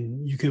 you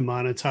can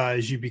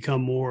monetize, you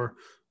become more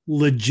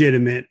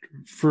legitimate,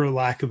 for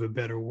lack of a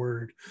better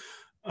word.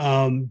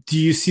 Do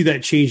you see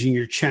that changing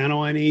your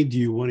channel any? Do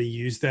you want to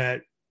use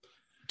that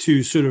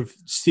to sort of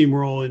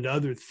steamroll into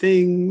other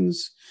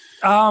things?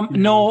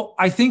 No,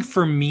 I think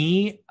for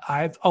me,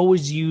 I've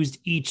always used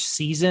each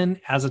season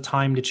as a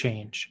time to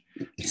change.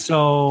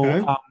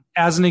 So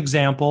as an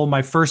example,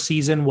 my first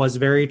season was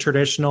very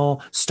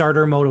traditional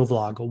starter moto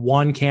vlog,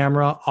 one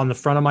camera on the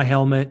front of my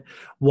helmet,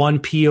 one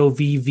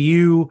POV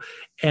view.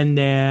 And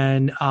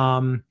then,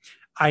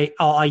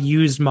 I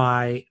used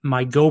my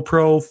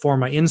GoPro for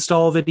my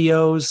install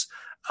videos.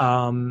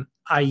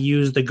 I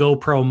used the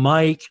GoPro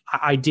mic.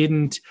 I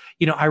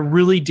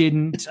really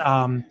didn't.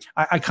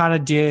 I kind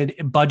of did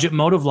budget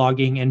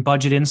motovlogging and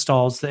budget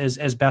installs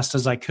as best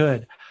as I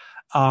could.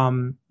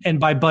 And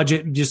by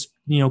budget, just,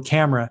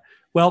 camera.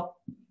 Well,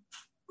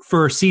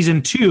 for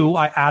season 2,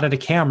 I added a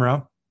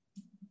camera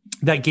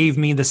that gave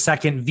me the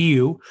second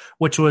view,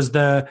 which was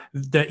the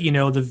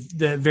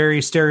very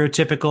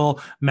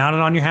stereotypical mount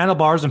it on your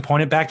handlebars and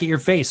point it back at your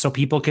face so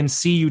people can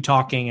see you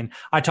talking. And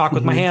I talk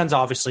with my hands,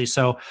 obviously.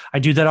 So I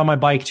do that on my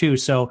bike too.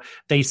 So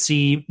they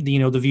see,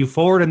 the view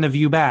forward and the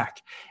view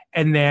back.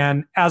 And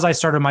then as I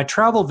started my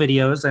travel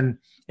videos, and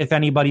if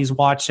anybody's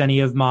watched any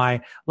of my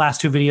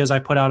last 2 videos I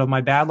put out of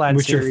my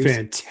Badlands series, which are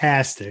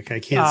fantastic. I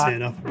can't say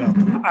enough about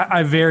them.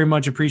 I very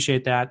much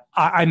appreciate that.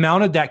 I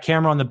mounted that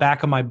camera on the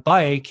back of my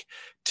bike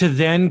to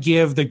then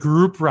give the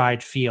group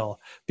ride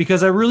feel,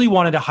 because I really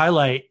wanted to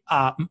highlight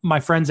my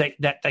friends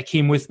that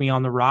came with me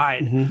on the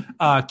ride,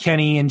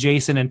 Kenny and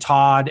Jason and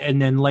Todd,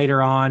 and then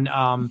later on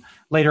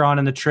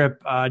in the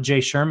trip,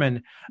 Jay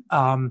Sherman,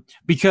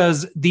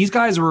 because these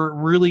guys were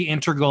really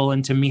integral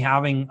into me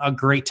having a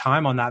great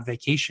time on that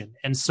vacation.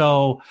 And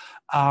so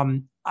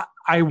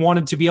I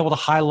wanted to be able to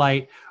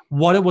highlight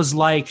what it was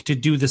like to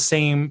do the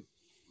same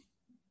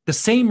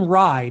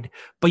ride,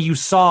 but you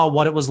saw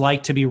what it was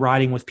like to be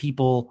riding with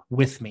people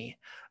with me.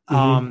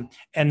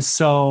 And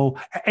so,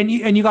 and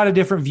you got a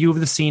different view of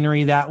the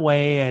scenery that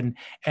way. And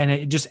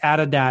it just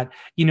added that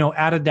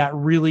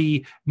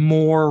really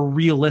more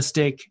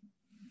realistic,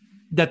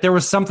 that there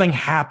was something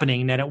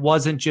happening, that it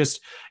wasn't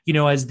just,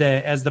 as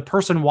the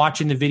person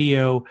watching the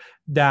video,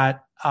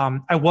 that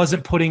I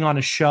wasn't putting on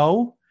a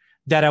show,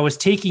 that I was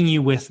taking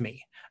you with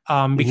me.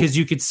 Because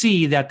you could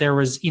see that there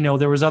was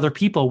other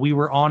people. We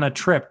were on a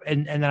trip,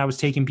 and then I was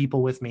taking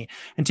people with me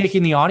and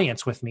taking the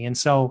audience with me. And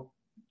so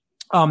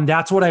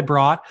that's what I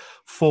brought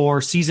for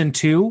season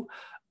 2.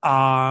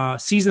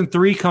 Season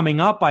 3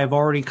 coming up. I've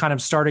already kind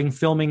of starting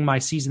filming my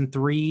season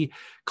 3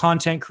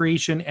 content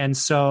creation. And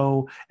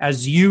so,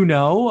 as you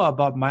know,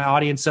 but my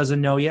audience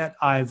doesn't know yet,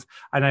 I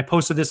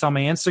posted this on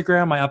my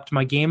Instagram. I upped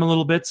my game a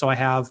little bit. So I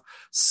have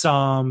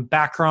some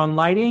background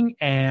lighting,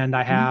 and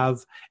I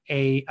have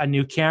a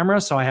new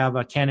camera. So I have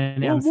a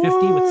Canon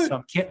M50 with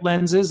some kit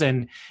lenses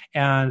and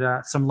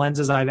some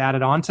lenses I've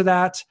added onto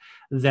that.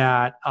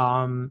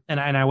 And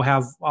I'll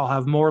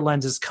have more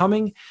lenses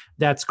coming.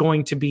 That's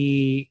going to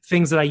be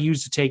things that I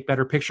use to take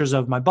better pictures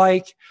of my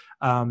bike,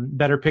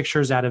 better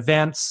pictures at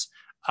events,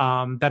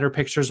 better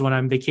pictures when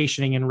I'm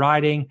vacationing and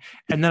riding.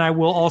 And then I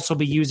will also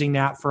be using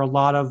that for a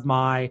lot of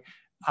my,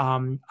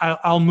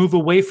 I'll move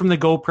away from the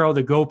GoPro.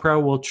 The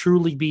GoPro will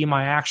truly be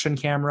my action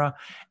camera.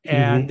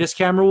 And this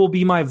camera will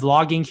be my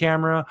vlogging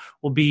camera,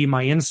 will be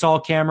my install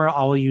camera.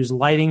 I will use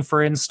lighting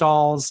for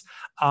installs.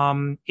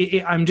 I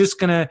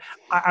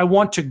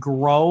want to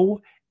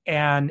grow.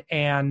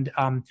 And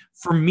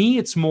for me,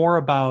 it's more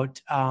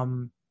about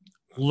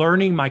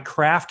learning my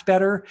craft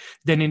better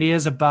than it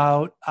is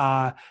about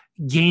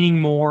gaining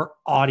more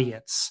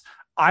audience.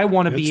 I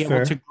want to be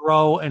able to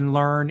grow and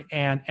learn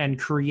and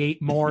create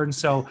more. And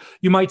so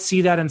you might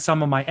see that in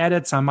some of my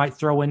edits. I might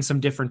throw in some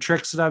different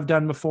tricks that I've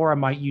done before. I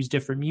might use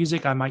different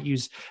music. I might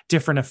use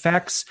different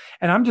effects.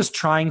 And I'm just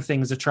trying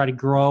things to try to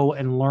grow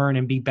and learn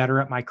and be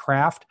better at my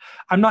craft.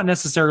 I'm not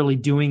necessarily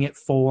doing it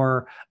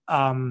for,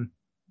 to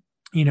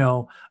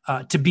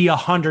be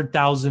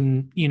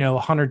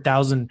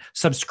 100,000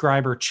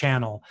 subscriber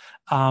channel.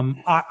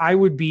 I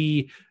would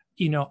be,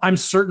 I would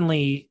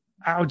certainly,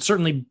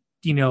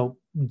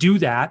 do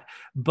that,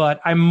 but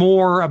I'm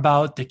more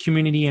about the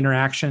community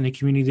interaction, the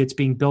community that's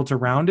being built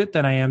around it,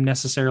 than I am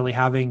necessarily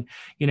having,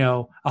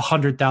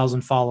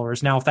 100,000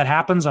 followers. Now, if that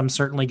happens, I'm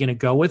certainly going to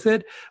go with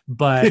it,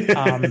 but,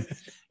 I'm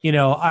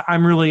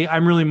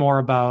really more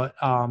about,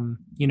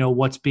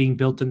 what's being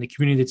built in the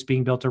community that's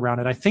being built around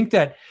it. I think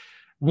that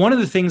one of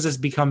the things that's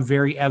become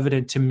very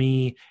evident to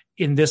me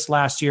in this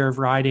last year of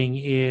riding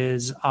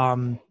is,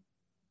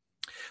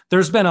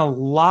 there's been a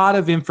lot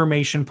of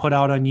information put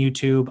out on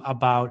YouTube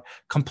about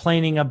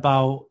complaining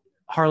about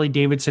Harley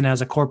Davidson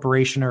as a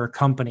corporation or a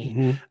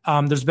company.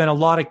 There's been a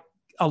lot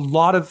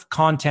of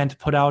content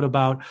put out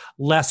about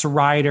less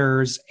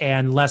riders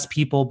and less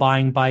people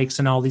buying bikes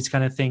and all these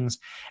kind of things.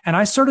 And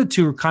I started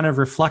to kind of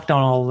reflect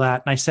on all of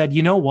that. And I said,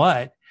 you know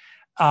what?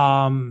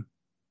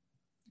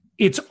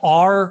 It's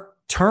our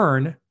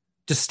turn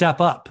to step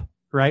up,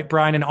 right,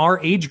 Brian? In our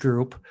age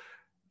group,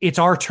 it's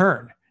our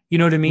turn. You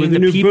know what I mean? We're the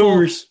new people,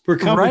 boomers. We're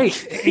coming.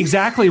 Right.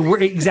 Exactly.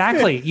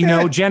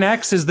 Gen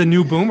X is the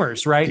new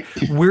boomers, right?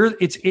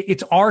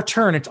 It's our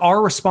turn. It's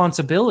our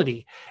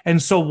responsibility.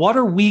 And so what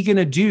are we going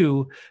to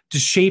do to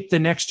shape the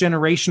next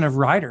generation of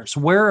riders?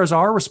 Where is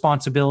our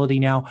responsibility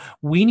now?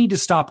 We need to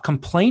stop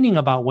complaining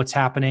about what's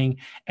happening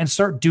and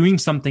start doing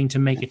something to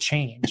make a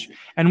change.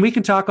 And we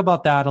can talk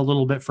about that a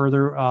little bit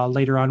further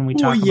later on when we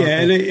talk about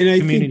the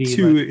community. I think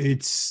too,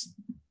 it's,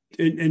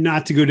 and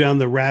not to go down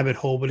the rabbit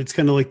hole, but it's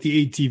kind of like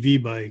the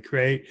ATV bike,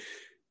 right?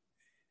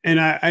 And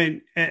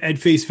I at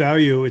face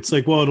value, it's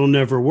like, well, it'll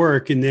never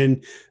work. And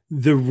then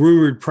the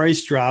rumored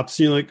price drops,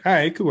 and you're like, all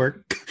right, it could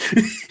work.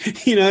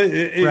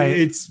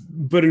 Right.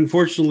 But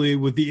unfortunately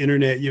with the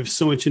internet, you have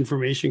so much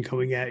information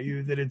coming at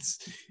you that it's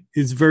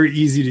very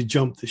easy to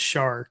jump the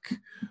shark.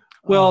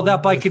 Well,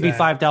 that bike could be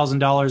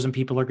 $5,000 and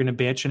people are going to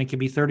bitch, and it could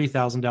be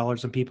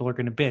 $30,000 and people are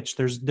going to bitch.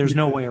 There's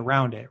no way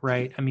around it,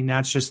 right? I mean,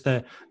 that's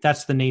the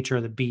nature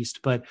of the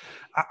beast. But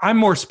I'm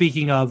more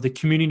speaking of the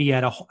community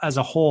as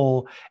a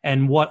whole,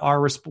 and where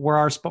our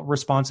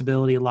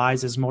responsibility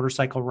lies as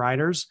motorcycle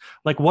riders.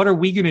 Like, what are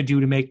we going to do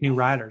to make new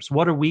riders?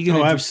 What are we going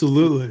to do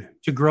absolutely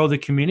to grow the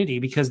community?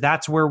 Because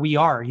that's where we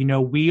are.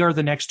 We are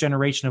the next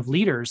generation of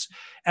leaders.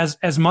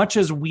 As much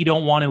as we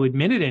don't want to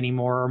admit it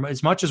anymore, or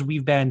as much as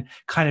we've been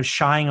kind of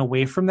shying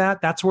away from that,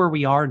 that's where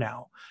we are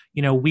now.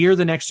 We are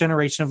the next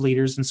generation of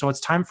leaders. And so it's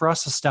time for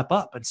us to step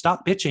up and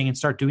stop bitching and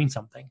start doing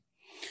something.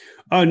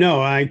 Oh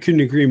no, I couldn't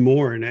agree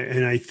more,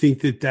 and I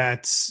think that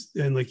that's,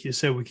 and like you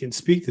said, we can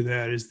speak to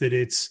that, is that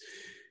it's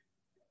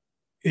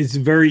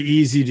very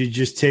easy to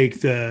just take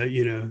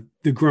the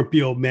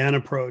grumpy old man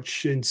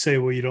approach and say,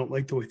 well, you don't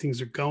like the way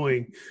things are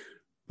going,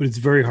 but it's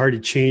very hard to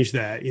change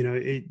that.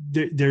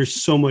 There's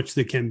so much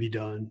that can be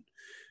done,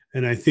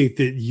 and I think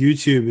that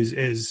YouTube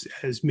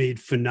has made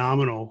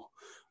phenomenal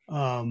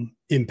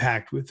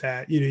impact with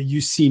that. You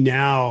see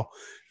now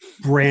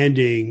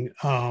branding,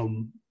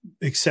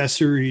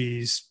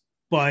 accessories,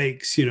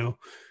 bikes,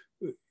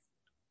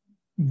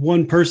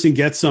 one person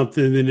gets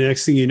something, and the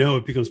next thing you know,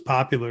 it becomes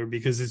popular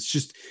because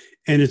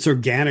it's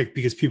organic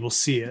because people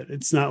see it.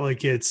 It's not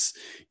like it's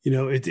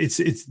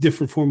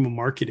different form of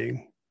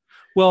marketing.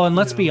 Well, and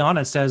let's be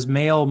honest, as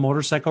male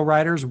motorcycle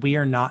riders, we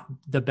are not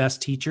the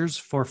best teachers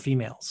for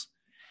females.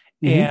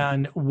 Mm-hmm.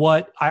 And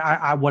what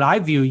I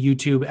view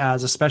YouTube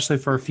as, especially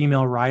for a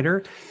female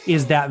rider,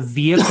 is that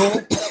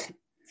vehicle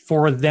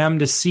for them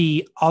to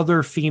see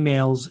other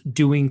females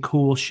doing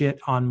cool shit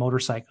on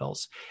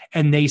motorcycles.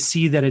 And they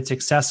see that it's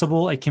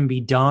accessible. It can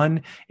be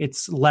done.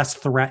 It's less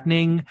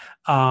threatening.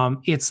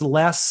 It's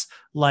less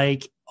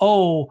like,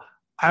 oh,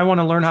 I want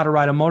to learn how to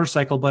ride a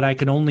motorcycle, but I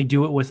can only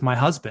do it with my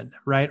husband,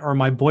 right? Or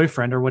my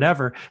boyfriend or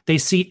whatever. They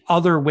see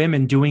other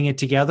women doing it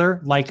together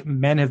like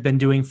men have been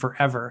doing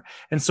forever.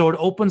 And so it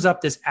opens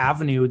up this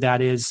avenue that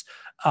is,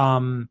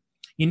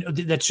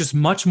 that's just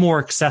much more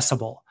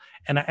accessible.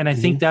 And I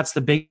think that's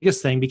the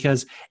biggest thing,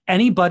 because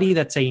anybody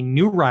that's a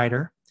new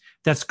rider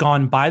that's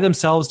gone by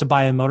themselves to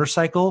buy a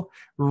motorcycle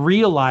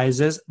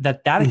realizes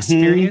that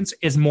experience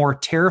is more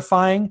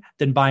terrifying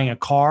than buying a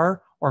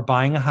car or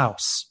buying a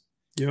house.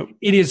 Yep.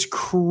 It is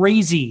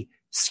crazy,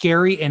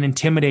 scary, and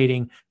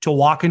intimidating to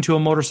walk into a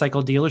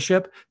motorcycle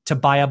dealership to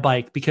buy a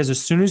bike, because as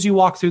soon as you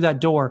walk through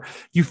that door,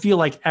 you feel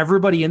like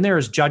everybody in there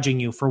is judging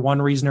you for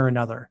one reason or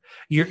another.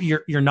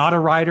 You're not a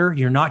rider.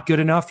 You're not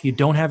good enough. You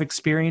don't have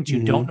experience.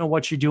 You don't know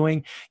what you're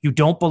doing. You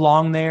don't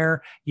belong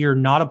there. You're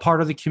not a part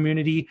of the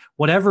community.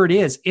 Whatever it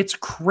is, it's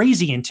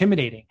crazy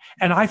intimidating.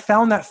 And I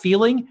found that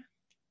feeling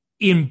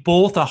in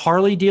both a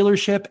Harley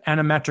dealership and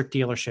a metric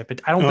dealership.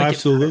 I don't think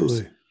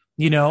absolutely.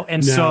 It matters,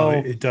 and so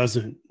it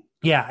doesn't.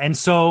 Yeah. And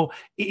so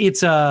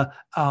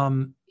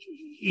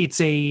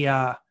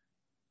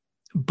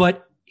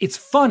but it's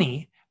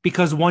funny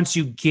because once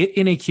you get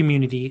in a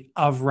community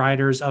of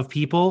riders, of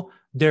people,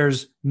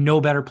 there's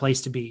no better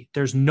place to be.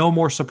 There's no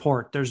more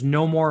support. There's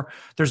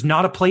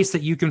not a place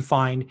that you can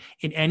find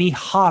in any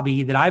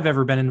hobby that I've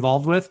ever been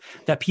involved with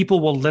that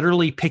people will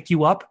literally pick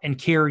you up and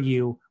carry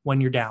you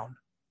when you're down.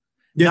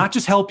 Yeah. Not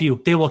just help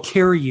you, they will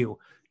carry you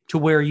to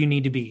where you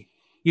need to be.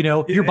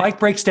 Your bike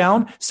breaks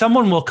down,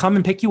 someone will come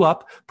and pick you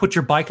up, put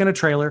your bike in a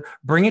trailer,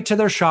 bring it to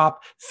their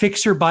shop,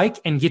 fix your bike,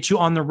 and get you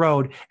on the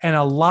road. And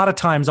a lot of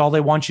times all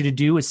they want you to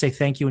do is say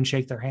thank you and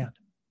shake their hand.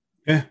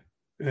 Yeah,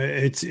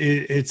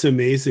 it's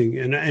amazing.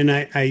 And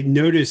I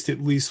noticed,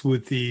 at least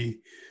with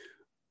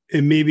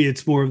and maybe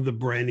it's more of the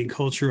branding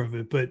culture of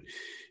it, but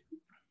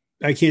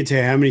I can't tell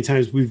you how many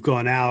times we've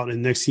gone out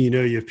and next thing you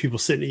know, you have people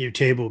sitting at your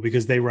table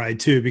because they ride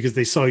too, because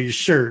they saw your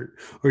shirt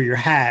or your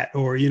hat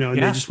or, and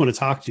they just want to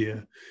talk to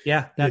you.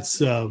 Yeah.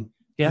 It's an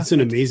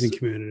amazing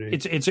community.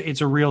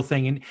 It's a real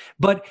thing.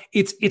 But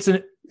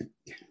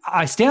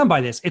I stand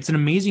by this. It's an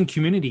amazing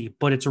community,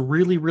 but it's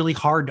really, really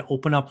hard to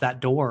open up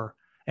that door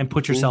and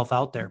put yourself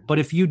out there. But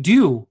if you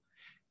do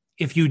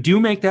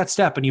make that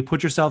step and you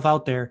put yourself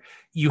out there,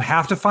 you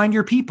have to find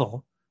your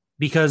people,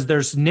 because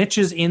there's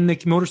niches in the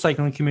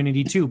motorcycling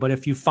community too. But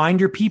if you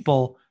find your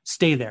people,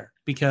 stay there,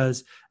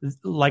 because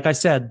like I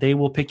said, they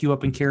will pick you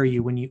up and carry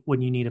you when you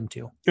need them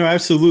to. No,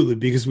 absolutely.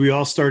 Because we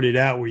all started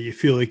out where you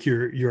feel like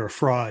you're a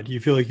fraud. You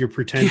feel like you're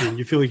pretending. Yeah.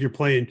 You feel like you're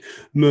playing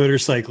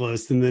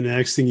motorcyclist. And then the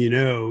next thing you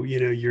know,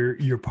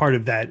 you're part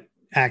of that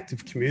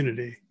active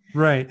community.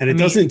 Right. And it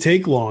doesn't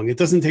take long. It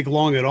doesn't take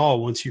long at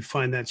all once you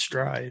find that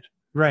stride.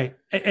 Right.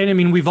 And I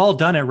mean, we've all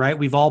done it, right?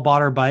 We've all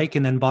bought our bike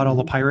and then bought all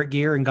the pirate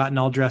gear and gotten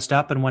all dressed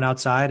up and went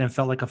outside and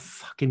felt like a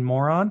fucking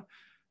moron,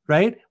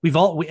 right?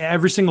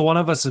 Every single one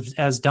of us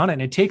has done it.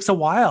 And it takes a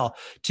while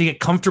to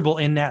get comfortable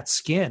in that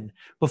skin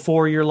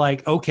before you're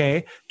like,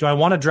 okay, do I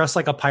want to dress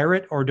like a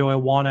pirate, or do I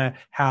want to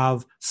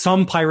have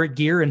some pirate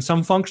gear and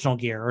some functional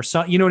gear, or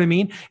some, you know what I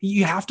mean?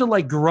 You have to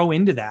like grow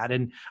into that.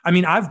 And I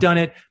mean, I've done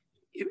it.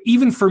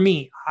 Even for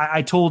me,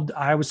 I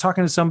was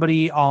talking to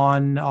somebody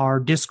on our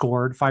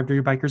Discord, 5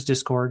 Dirty Bikers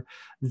Discord,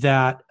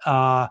 that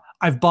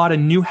I've bought a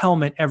new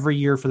helmet every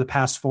year for the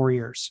past 4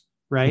 years,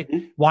 right?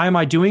 Mm-hmm. Why am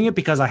I doing it?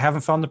 Because I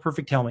haven't found the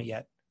perfect helmet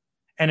yet.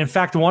 And in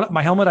fact,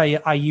 my helmet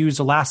I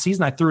used last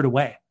season, I threw it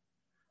away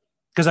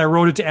because I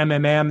rode it to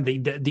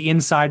MMM. The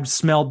inside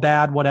smelled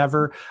bad,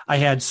 whatever. I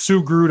had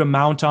Sugru to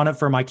mount on it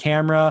for my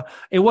camera.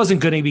 It wasn't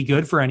going to be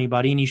good for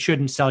anybody, and you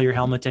shouldn't sell your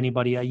helmet to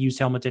anybody. I use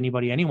helmet to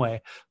anybody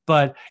anyway,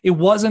 but it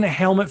wasn't a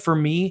helmet for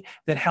me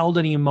that held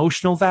any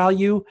emotional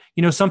value.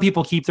 Some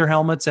people keep their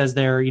helmets as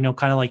their,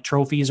 kind of like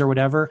trophies or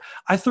whatever.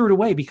 I threw it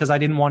away because I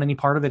didn't want any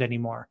part of it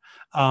anymore.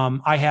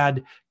 I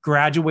had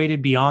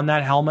graduated beyond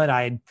that helmet.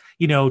 I,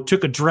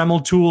 took a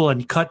Dremel tool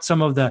and cut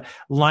some of the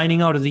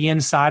lining out of the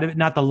inside of it,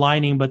 not the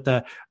lining, but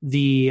the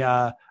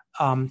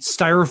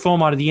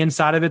styrofoam out of the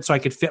inside of it, so I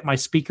could fit my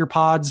speaker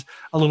pods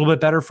a little bit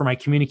better for my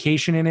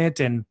communication in it.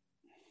 And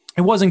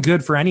it wasn't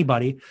good for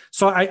anybody.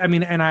 So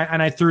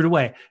I threw it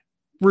away.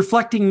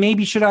 Reflecting,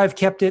 maybe should I have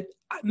kept it?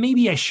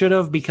 Maybe I should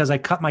have, because I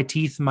cut my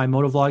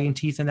motovlogging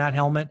teeth in that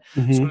helmet.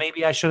 Mm-hmm. So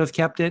maybe I should have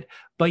kept it.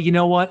 But you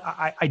know what?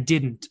 I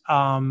didn't.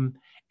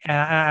 And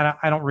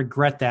I don't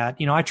regret that.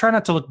 I try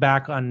not to look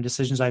back on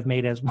decisions I've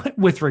made as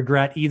with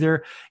regret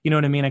either. You know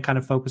what I mean? I kind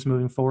of focus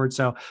moving forward.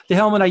 So the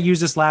helmet I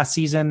used this last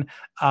season,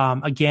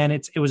 again,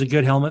 it was a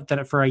good helmet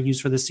that I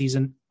used for this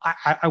season.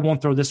 I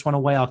won't throw this one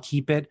away. I'll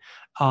keep it.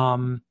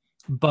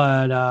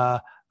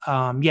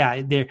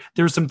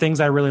 There's some things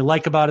I really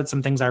like about it,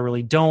 some things I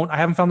really don't. I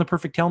haven't found the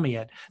perfect helmet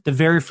yet. The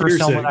very first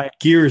helmet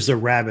Gear's a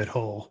rabbit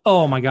hole.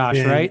 Oh my gosh,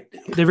 man. Right?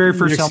 The very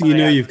first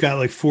helmet. You've got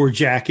like 4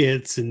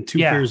 jackets and 2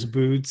 pairs of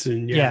boots,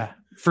 and yeah,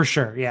 for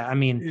sure. Yeah. I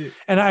mean,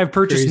 and I've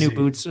purchased new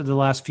boots the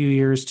last few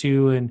years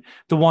too. And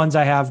the ones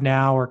I have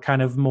now are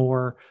kind of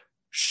more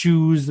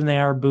shoes than they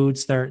are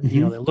boots. They're,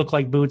 they look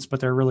like boots, but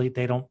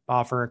they don't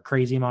offer a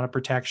crazy amount of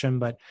protection.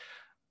 But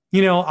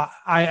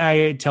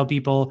I tell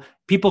people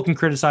can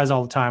criticize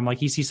all the time.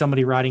 Like, you see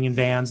somebody riding in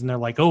Vans and they're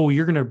like, oh,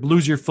 you're going to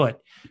lose your foot.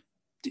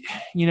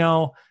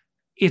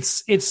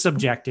 It's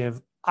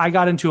subjective. I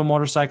got into a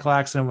motorcycle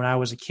accident when I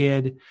was a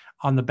kid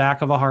on the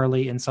back of a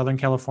Harley in Southern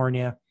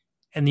California.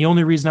 And the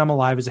only reason I'm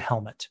alive is a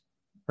helmet,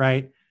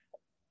 right?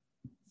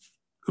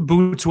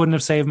 Boots wouldn't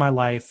have saved my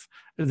life.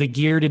 The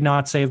gear did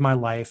not save my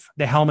life.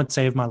 The helmet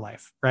saved my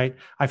life, right?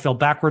 I fell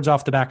backwards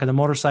off the back of the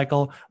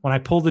motorcycle. When I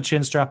pulled the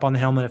chin strap on the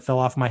helmet, it fell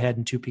off my head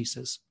in 2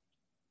 pieces.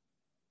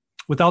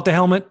 Without the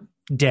helmet,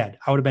 dead.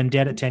 I would have been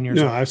dead at 10 years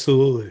old. No,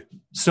 absolutely.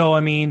 So,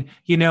 I mean,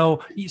 you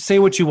say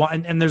what you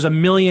want. And there's a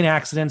million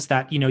accidents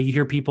that, you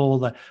hear people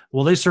that,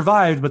 well, they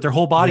survived, but their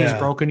whole body is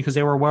broken because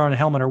they were wearing a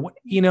helmet, or what,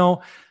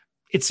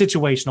 it's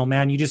situational,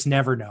 man. You just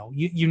never know.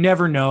 You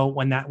never know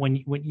when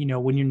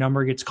your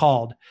number gets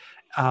called,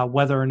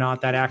 whether or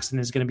not that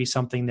accident is going to be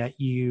something that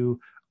you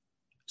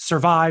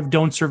survive,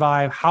 don't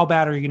survive. How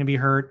bad are you going to be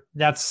hurt?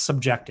 That's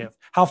subjective.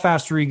 How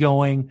fast were you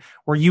going?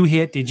 Were you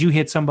hit? Did you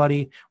hit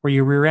somebody? Were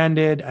you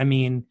rear-ended? I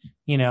mean,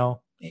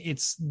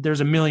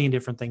 there's a million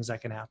different things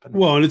that can happen.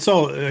 Well, and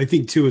I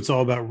think too, it's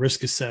all about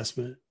risk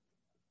assessment.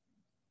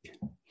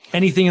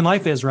 Anything in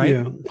life is, right?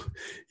 Yeah.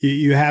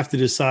 You have to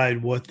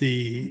decide what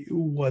the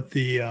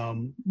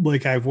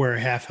like, I wear a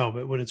half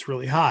helmet when it's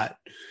really hot.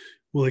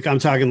 Well, like, I'm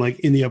talking like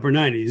in the upper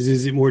 90s.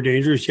 Is it more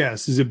dangerous?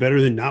 Yes. Is it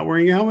better than not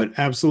wearing a helmet?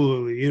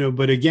 Absolutely.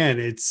 But again,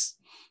 it's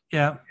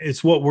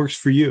what works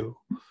for you.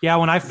 Yeah.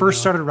 When I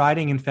first started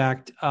riding, in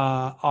fact,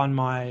 on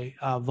my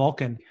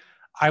Vulcan,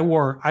 I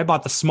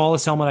bought the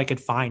smallest helmet I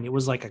could find. It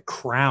was like a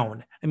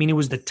crown. I mean, it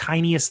was the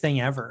tiniest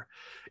thing ever.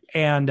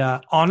 And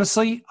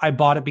honestly, I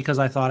bought it because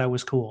I thought I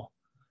was cool.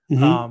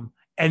 Mm-hmm.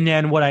 And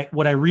then what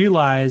I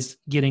realized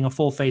getting a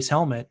full face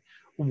helmet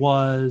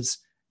was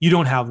you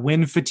don't have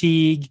wind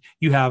fatigue.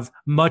 You have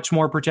much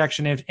more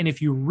protection. And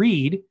if you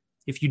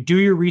do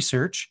your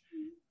research,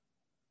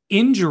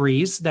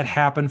 injuries that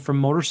happen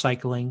from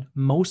motorcycling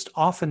most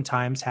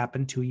oftentimes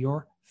happen to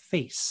your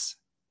face.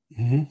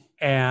 Mm-hmm.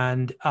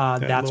 And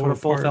that's what a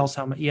full face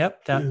helmet.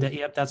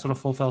 That's what a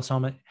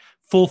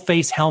full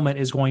face helmet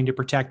is going to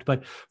protect.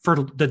 But for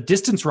the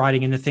distance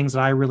riding and the things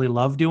that I really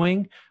love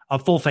doing, a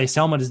full face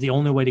helmet is the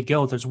only way to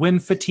go. There's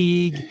wind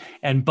fatigue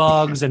and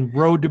bugs and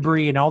road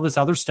debris and all this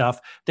other stuff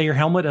that your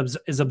helmet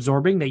is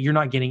absorbing that you're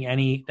not getting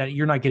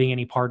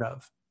any part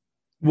of.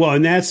 Well,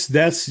 and that's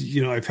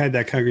I've had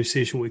that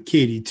conversation with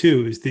Katie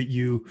too, is that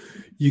you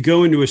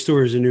go into a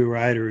store as a new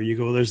rider and you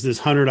go, there's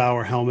this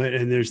 $100 helmet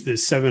and there's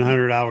this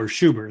 $700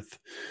 Schuberth,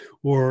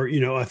 or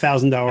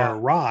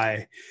 $1,000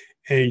 Rye,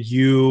 and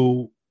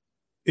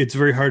it's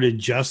very hard to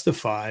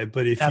justify.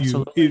 But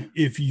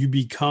if you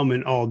become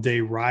an all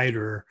day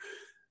rider,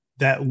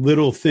 that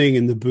little thing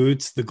in the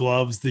boots, the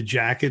gloves, the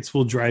jackets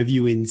will drive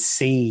you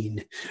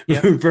insane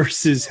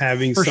versus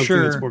having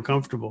something that's more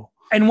comfortable.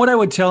 And what I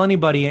would tell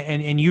anybody,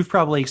 and you've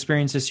probably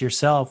experienced this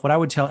yourself, what I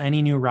would tell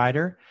any new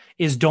rider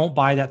is don't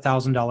buy that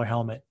 $1,000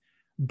 helmet.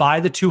 Buy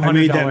the $200 I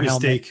made that helmet.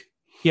 Mistake.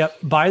 Yep.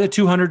 Buy the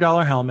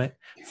 $200 helmet.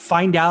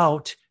 Find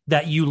out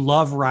that you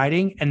love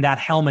riding and that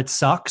helmet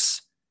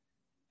sucks,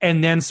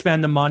 and then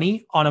spend the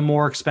money on a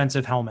more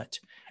expensive helmet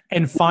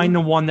and find the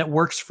one that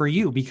works for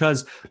you,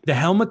 because the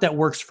helmet that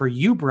works for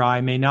you,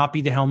 Bri, may not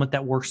be the helmet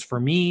that works for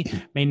me,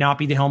 may not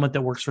be the helmet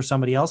that works for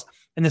somebody else.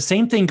 And the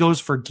same thing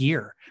goes for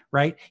gear,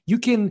 right?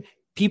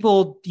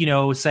 People,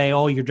 say,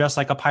 oh, you're dressed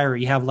like a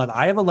pirate. You have leather.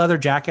 I have a leather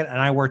jacket and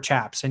I wear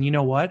chaps. And you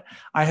know what?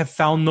 I have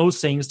found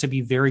those things to be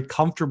very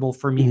comfortable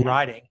for me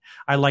riding.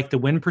 I like the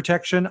wind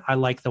protection. I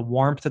like the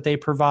warmth that they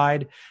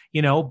provide,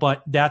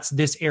 but that's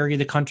this area of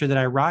the country that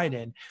I ride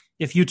in.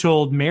 If you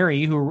told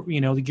Mary, who,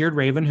 the Geared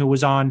Raven, who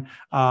was on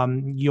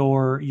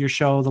your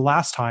show the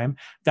last time,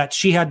 that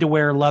she had to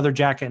wear leather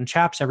jacket and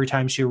chaps every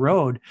time she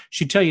rode,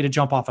 she'd tell you to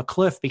jump off a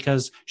cliff,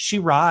 because she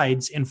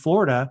rides in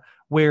Florida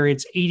where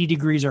it's 80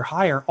 degrees or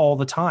higher all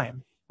the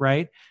time,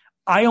 right?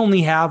 I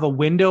only have a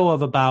window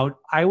of about,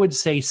 I would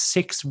say,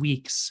 6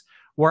 weeks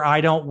where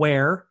I don't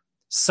wear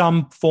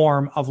some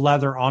form of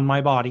leather on my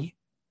body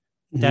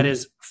that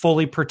is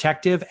fully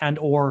protective and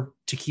or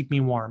to keep me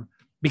warm,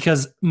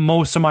 because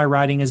most of my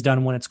riding is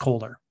done when it's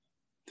colder.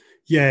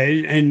 Yeah,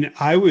 and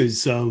I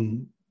was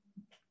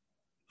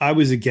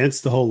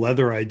against the whole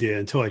leather idea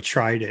until I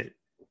tried it.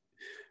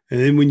 And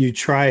then when you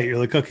try it, you're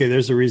like, okay,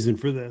 there's a reason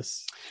for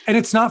this. And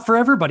it's not for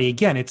everybody.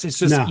 Again, it's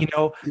just,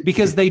 no.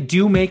 Because they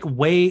do make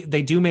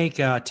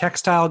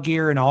textile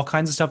gear and all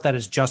kinds of stuff that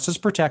is just as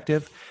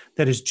protective,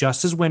 that is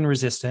just as wind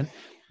resistant,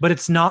 but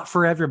it's not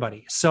for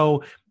everybody.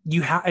 So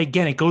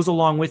again, it goes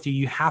along with you.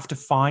 You have to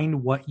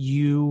find what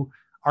you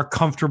are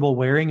comfortable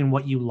wearing and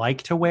what you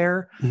like to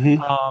wear.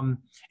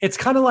 It's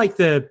kind of like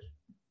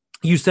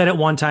you said at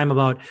one time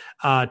about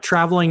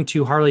traveling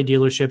to Harley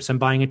dealerships and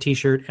buying a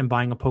t-shirt and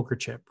buying a poker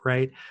chip,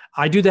 right?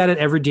 I do that at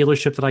every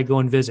dealership that I go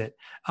and visit.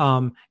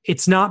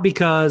 It's not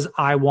because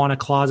I want a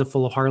closet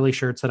full of Harley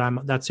shirts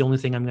that's the only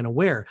thing I'm going to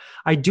wear.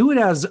 I do it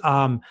as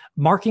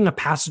marking a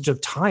passage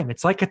of time.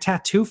 It's like a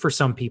tattoo for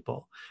some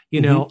people. You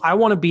know, I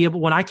want to be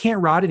able, when I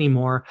can't ride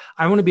anymore,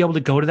 I want to be able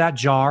to go to that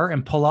jar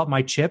and pull out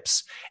my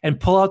chips and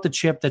pull out the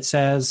chip that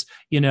says,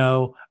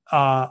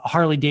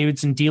 Harley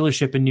Davidson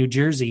dealership in New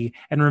Jersey,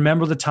 and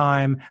remember the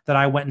time that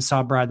I went and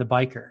saw Brad the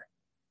Biker.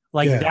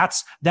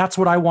 That's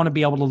what I want to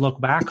be able to look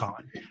back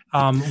on.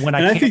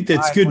 I think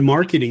that's good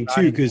marketing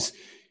too, because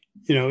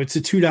it's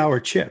a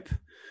 $2 chip,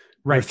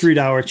 right? Or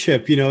 $3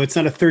 chip. It's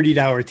not a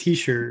 $30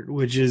 t-shirt,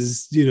 which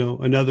is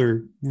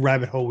another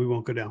rabbit hole we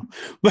won't go down.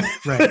 But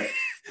right.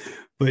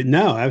 But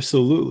no,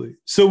 absolutely.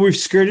 So we've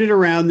skirted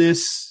around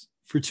this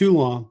for too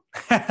long.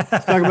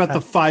 Let's talk about the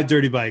 5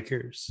 Dirty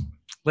Bikers.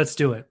 Let's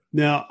do it.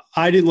 Now,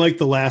 I didn't like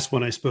the last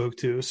one I spoke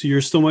to, so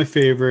you're still my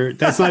favorite.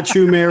 That's not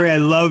true, Mary. I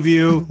love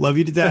you. Love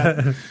you to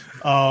death.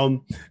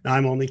 I'm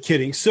only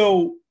kidding.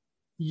 So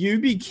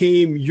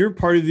you're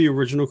part of the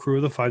original crew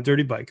of the 5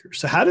 Dirty Bikers.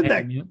 So how did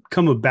that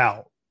come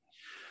about?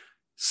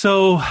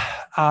 So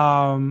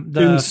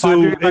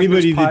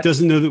anybody that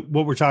doesn't know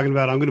what we're talking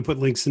about, I'm going to put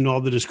links in all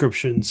the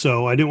description.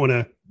 So I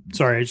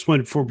just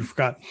wanted before we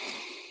forgot.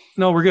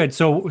 No, we're good.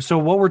 So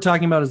what we're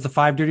talking about is the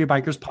 5 Dirty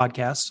Bikers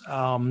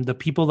podcast. The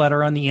people that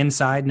are on the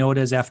inside know it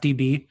as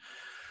FDB.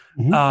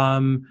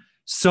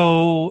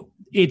 So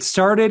it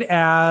started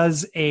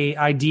as a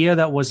idea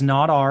that was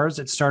not ours.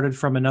 It started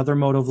from another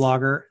moto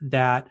vlogger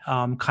that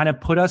kind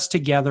of put us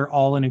together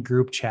all in a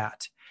group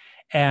chat,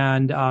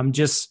 and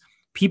just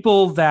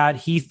people that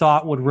he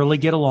thought would really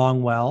get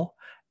along well.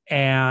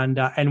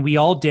 And we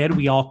all did.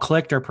 We all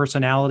clicked. Our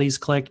personalities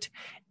clicked.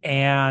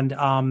 And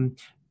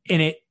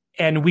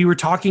we were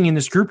talking in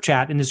this group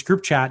chat, and this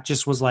group chat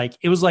just was like,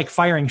 it was like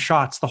firing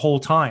shots the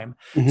whole time.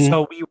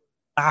 So we were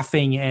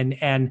laughing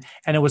and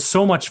it was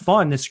so much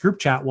fun. This group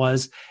chat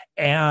was,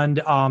 and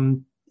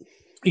one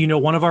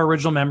of our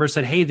original members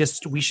said, "Hey,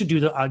 we should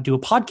do a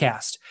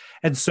podcast."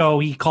 And so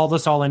he called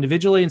us all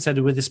individually and said,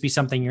 "Would this be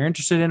something you're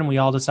interested in?" And we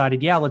all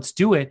decided, yeah, let's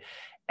do it.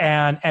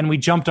 And we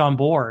jumped on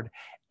board.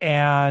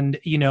 And,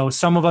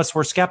 some of us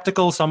were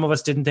skeptical. Some of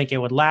us didn't think it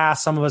would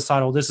last. Some of us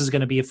thought, oh, this is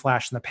going to be a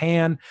flash in the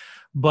pan.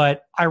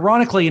 But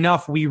ironically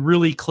enough, we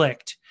really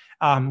clicked.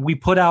 We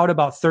put out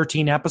about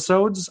 13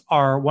 episodes.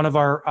 One of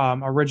our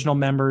original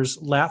members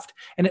left.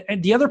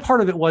 And the other part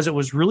of it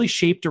was really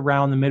shaped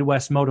around the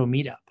Midwest Moto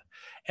Meetup.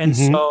 And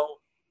so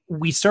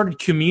we started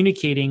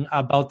communicating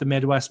about the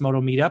Midwest Moto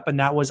Meetup,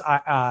 and that was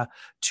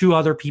 2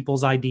 other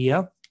people's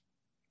idea.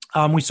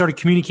 We started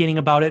communicating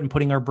about it and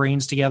putting our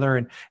brains together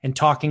and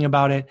talking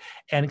about it.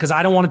 And because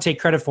I don't want to take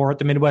credit for it,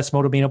 the Midwest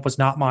Moto Meetup was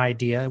not my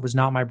idea. It was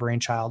not my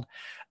brainchild.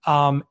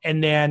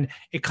 And then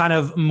it kind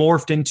of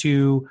morphed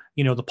into,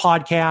 the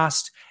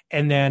podcast.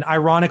 And then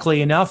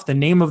ironically enough, the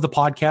name of the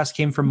podcast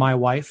came from my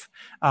wife.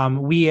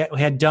 We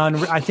had done,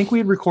 I think we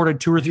had recorded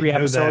 2 or 3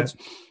 episodes.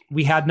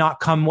 We had not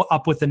come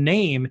up with a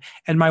name,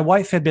 and my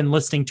wife had been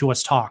listening to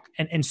us talk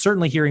and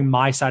certainly hearing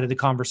my side of the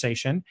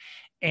conversation.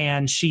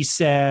 And she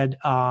said,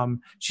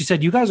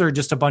 "You guys are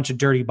just a bunch of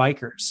dirty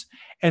bikers."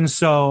 And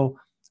so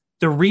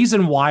the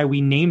reason why we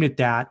named it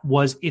that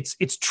was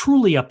it's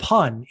truly a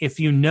pun. If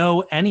you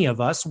know any of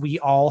us, we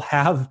all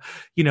have,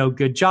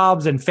 good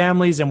jobs and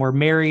families, and we're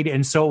married.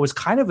 And so it was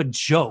kind of a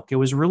joke. It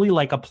was really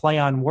like a play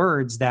on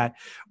words that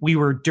we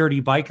were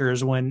dirty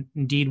bikers when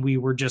indeed we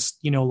were just,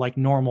 like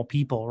normal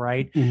people.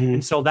 Right.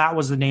 And so that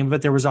was the name of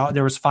it. There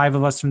was 5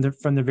 of us from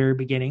the very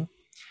beginning.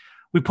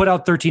 We put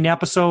out 13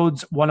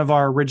 episodes. One of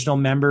our original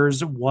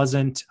members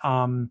wasn't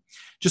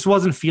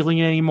feeling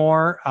it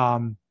anymore.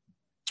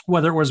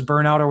 Whether it was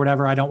burnout or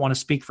whatever, I don't want to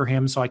speak for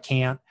him, so I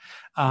can't.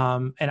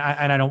 And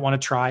I don't want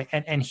to try.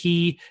 And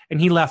he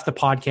left the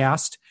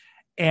podcast.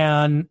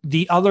 And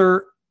the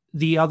other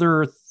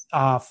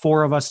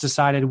 4 of us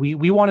decided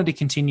we wanted to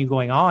continue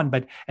going on.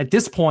 But at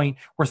this point,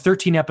 we're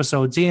 13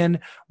 episodes in.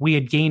 We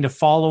had gained a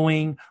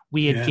following.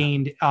 We had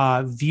gained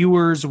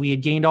viewers. We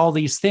had gained all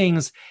these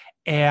things.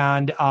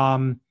 And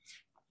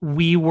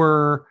we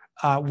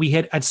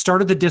had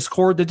started the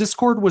Discord. The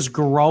Discord was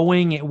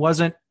growing. It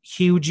wasn't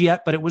huge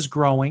yet, but it was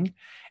growing.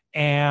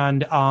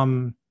 And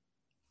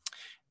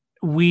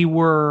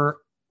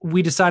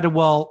we decided,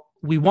 well,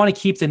 we want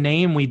to keep the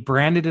name. We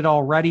branded it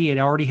already. It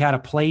already had a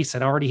place.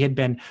 It already had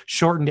been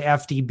shortened to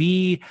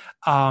FDB.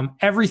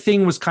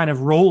 Everything was kind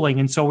of rolling.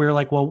 And so we were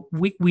like, well,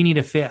 we need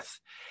a fifth.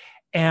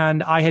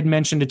 And I had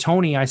mentioned to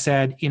Tony, I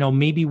said,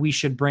 maybe we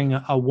should bring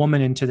a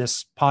woman into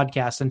this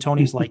podcast. And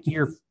Tony's like,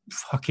 you're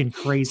fucking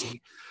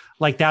crazy.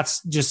 Like,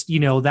 that's just,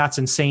 that's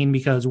insane,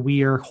 because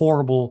we are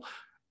horrible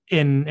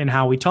in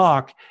how we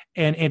talk,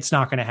 and it's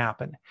not going to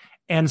happen.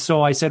 And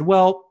so I said,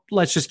 well,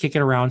 let's just kick it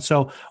around.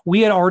 So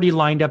we had already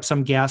lined up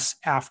some guests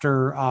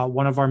after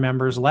one of our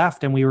members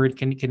left, and we were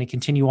going to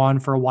continue on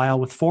for a while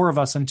with 4 of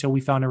us until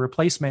we found a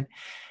replacement.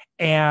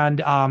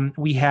 And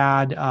we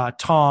had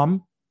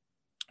Tom,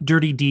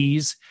 Dirty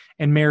D's,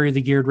 and Mary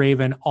the Geared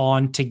Raven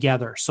on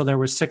together. So there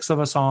was 6 of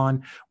us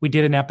on. We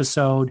did an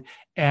episode,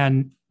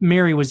 and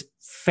Mary was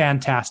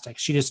fantastic.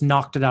 She just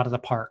knocked it out of the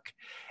park.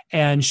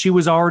 And she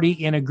was already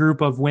in a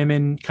group of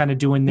women kind of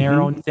doing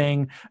their own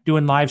thing,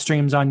 doing live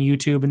streams on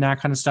YouTube and that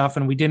kind of stuff.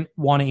 And we didn't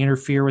want to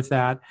interfere with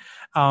that.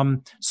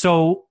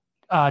 So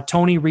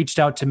Tony reached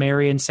out to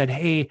Mary and said,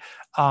 hey,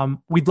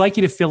 we'd like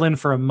you to fill in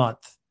for a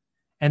month.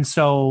 And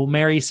so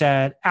Mary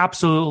said,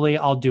 absolutely,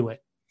 I'll do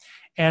it.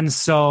 And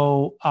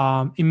so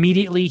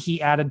immediately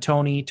he added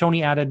Tony.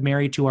 Tony added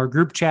Mary to our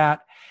group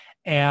chat.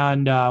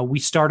 And we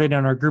started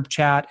on our group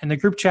chat. And the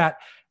group chat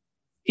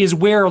is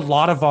where a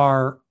lot of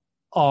our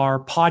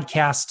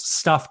podcast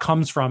stuff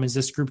comes from, is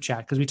this group chat,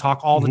 because we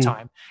talk all the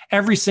time.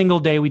 Every single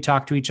day we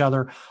talk to each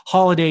other,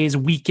 holidays,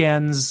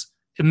 weekends,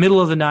 the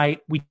middle of the night,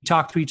 we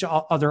talk to each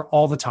other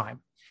all the time.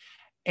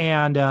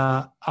 And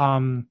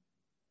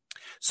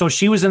so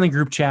she was in the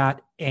group chat,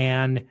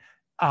 and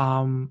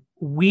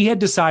we had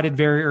decided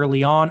very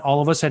early on, all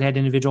of us had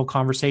individual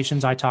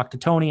conversations. I talked to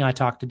Tony, I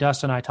talked to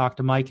Dustin, I talked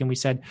to Mike, and we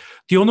said,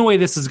 the only way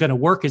this is going to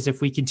work is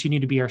if we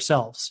continue to be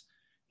ourselves.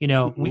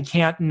 We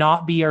can't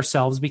not be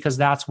ourselves, because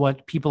that's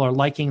what people are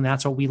liking.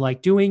 That's what we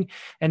like doing.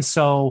 And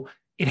so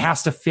it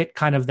has to fit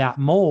kind of that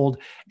mold.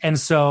 And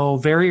so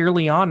very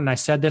early on, and I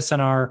said this in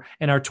our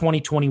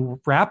 2020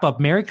 wrap up,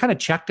 Mary kind of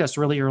checked us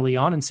really early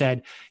on and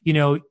said,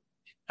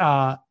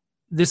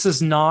 this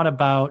is not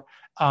about,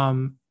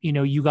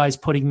 you guys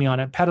putting me on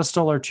a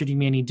pedestal or treating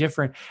me any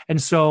different.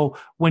 And so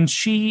when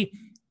she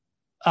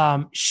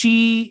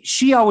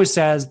always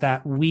says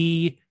that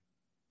we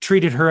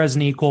treated her as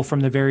an equal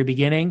from the very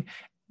beginning.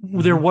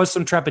 There was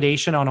some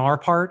trepidation on our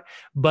part,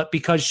 but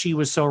because she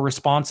was so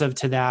responsive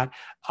to that,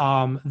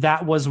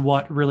 that was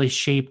what really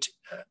shaped,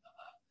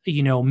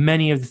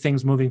 many of the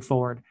things moving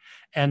forward.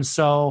 And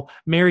so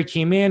Mary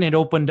came in and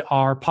opened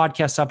our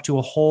podcast up to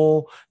a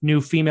whole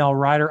new female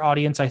rider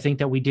audience, I think,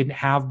 that we didn't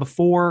have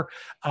before.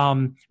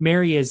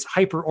 Mary is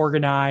hyper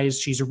organized.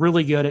 She's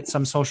really good at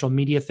some social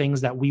media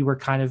things that we were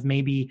kind of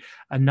maybe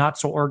not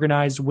so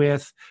organized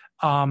with.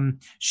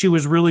 She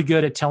was really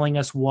good at telling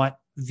us what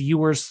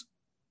viewers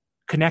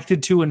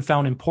connected to and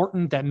found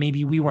important that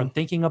maybe we weren't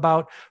thinking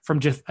about from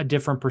just a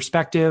different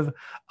perspective.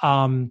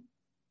 And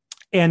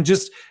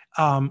just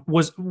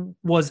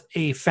was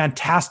a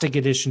fantastic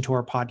addition to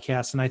our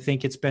podcast. And I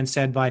think it's been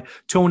said by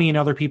Tony and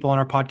other people on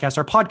our podcast.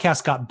 Our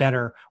podcast got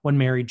better when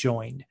Mary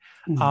joined.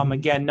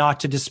 Again,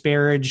 not to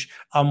disparage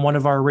one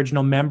of our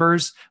original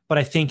members, but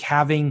I think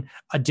having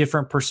a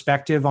different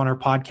perspective on our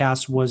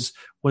podcast was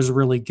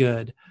really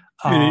good.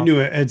 And I knew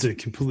it adds a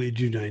completely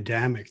new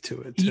dynamic to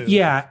it too.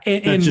 Yeah,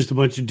 and just a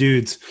bunch of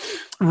dudes,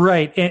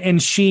 right?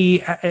 And she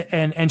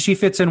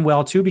fits in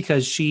well too,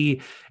 because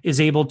she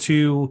is able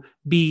to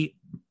be,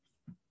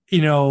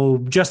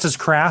 just as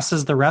crass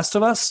as the rest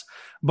of us,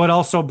 but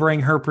also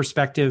bring her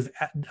perspective,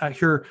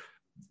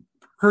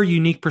 her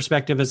unique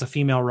perspective as a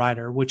female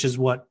rider, which is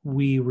what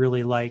we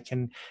really like.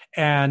 So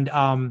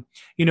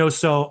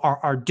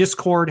our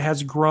Discord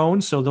has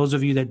grown. So those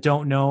of you that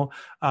don't know,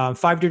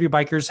 5 Dirty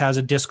Bikers has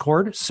a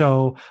Discord.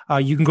 So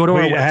you can go to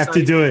our website. I have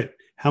to do it.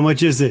 How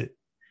much is it?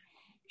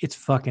 It's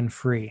fucking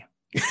free.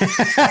 It's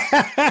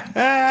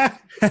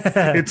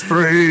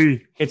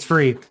free. It's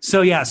free.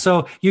 So yeah,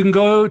 so you can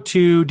go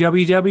to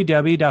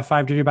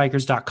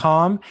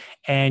www.5dirtybikers.com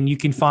and you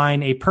can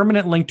find a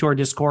permanent link to our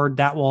Discord.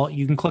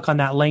 You can click on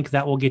that link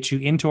that will get you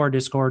into our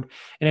Discord,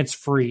 and it's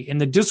free. And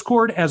the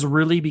Discord has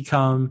really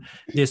become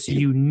this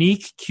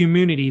unique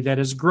community that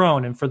has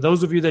grown. And for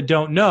those of you that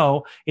don't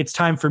know, it's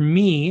time for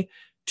me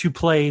to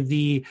play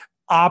the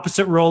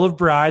opposite role of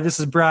Bri. This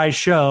is Bri's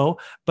show,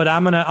 but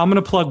I'm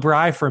gonna plug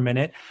Bri for a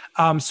minute.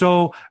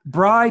 So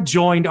Bri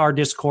joined our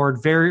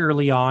Discord very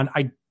early on.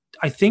 I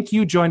think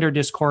you joined our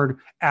Discord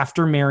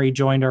after Mary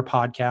joined our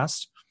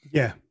podcast.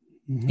 Yeah.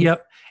 Mm-hmm.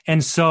 Yep.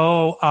 And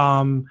so,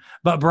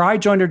 but Bri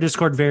joined our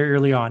Discord very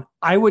early on.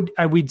 I would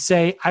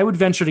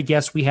venture to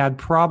guess we had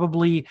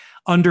probably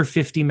under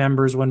 50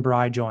 members when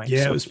Bri joined.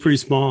 Yeah, it was pretty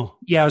small.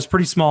 Yeah, it was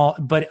pretty small,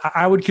 but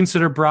I would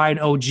consider Bri an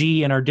OG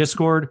in our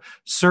Discord.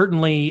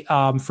 Certainly,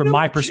 from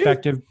my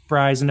perspective,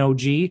 Bri's an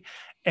OG.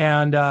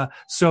 And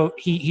so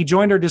he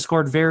joined our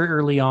Discord very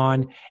early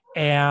on.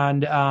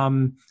 And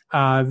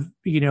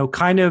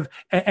kind of,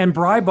 and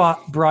Bri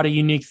brought a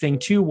unique thing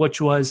too, which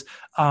was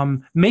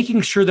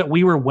making sure that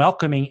we were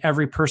welcoming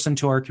every person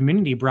to our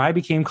community. Bri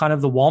became kind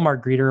of the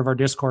Walmart greeter of our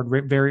Discord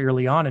very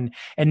early on.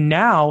 And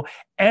now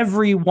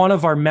every one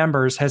of our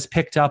members has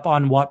picked up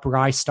on what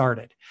Bri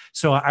started.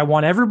 So I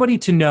want everybody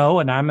to know,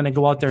 and I'm going to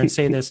go out there and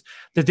say this,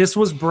 that this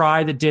was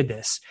Bri that did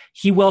this.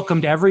 He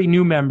welcomed every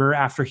new member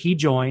after he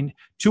joined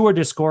to our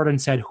Discord and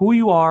said, who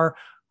you are,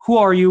 who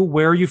are you,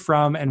 where are you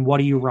from, and what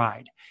do you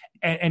ride?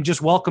 And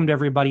just welcomed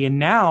everybody. And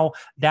now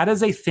that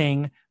is a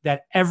thing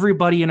that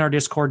everybody in our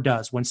Discord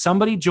does. When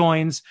somebody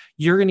joins,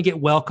 you're going to get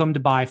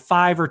welcomed by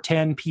 5 or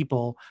 10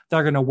 people that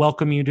are going to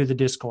welcome you to the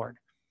Discord.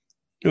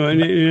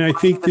 And I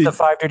think that the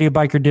 5 Dirty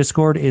Biker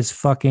Discord is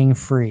fucking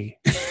free.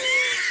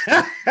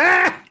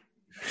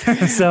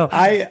 So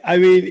I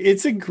mean,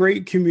 it's a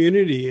great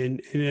community,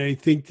 and I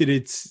think that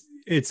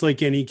it's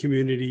like any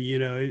community,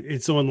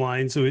 it's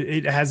online, so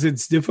it has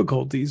its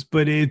difficulties,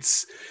 but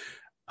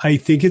I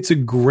think it's a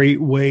great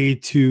way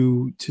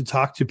to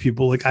talk to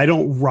people. Like, I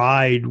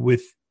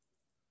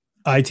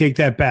take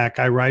that back.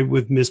 I ride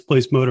with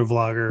Misplaced Motor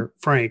Vlogger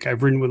Frank.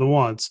 I've ridden with him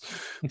once.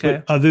 Okay.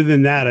 But other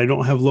than that, I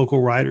don't have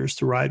local riders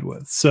to ride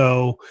with.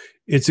 So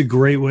it's a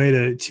great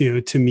way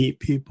to meet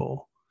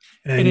people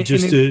and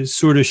to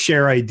sort of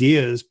share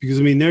ideas. Because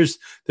I mean, there's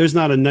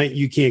not a night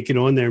you can't get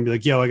on there and be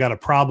like, yo, I got a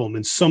problem,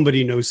 and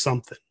somebody knows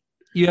something.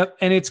 Yep.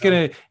 And it's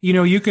going to,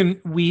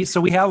 we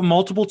have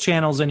multiple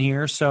channels in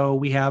here. So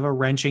we have a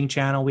wrenching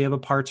channel. We have a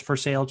parts for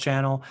sale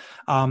channel.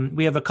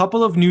 We have a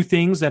couple of new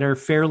things that are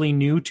fairly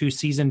new to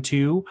season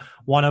 2.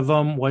 One of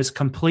them was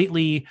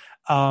completely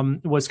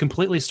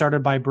started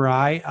by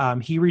Bri.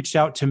 He reached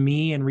out to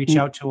me and reached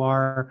out to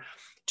our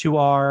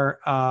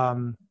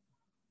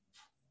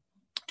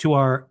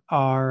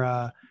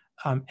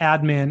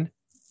admin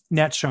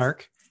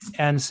NetShark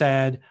and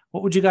said,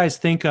 what would you guys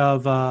think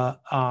of a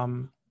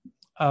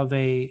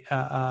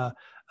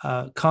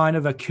kind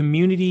of a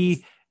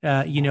community,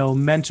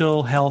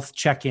 mental health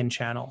check-in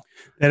channel?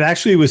 That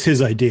actually was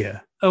his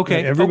idea.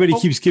 Okay. Everybody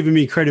keeps giving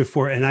me credit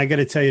for it. And I got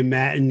to tell you,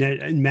 Matt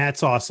and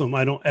Matt's awesome.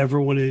 I don't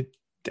ever want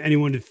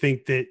anyone to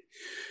think that,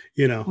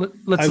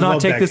 let's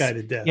not take this guy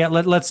to death. Yeah.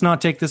 Let's not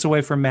take this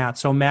away from Matt.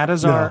 So Matt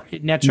is our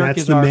NetShark.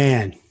 Matt's the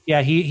man.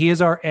 Yeah, he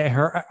is our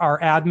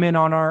admin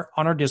on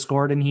our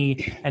Discord,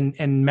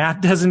 and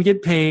Matt doesn't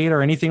get paid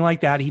or anything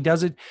like that. He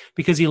does it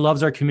because he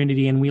loves our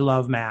community, and we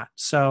love Matt.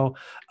 So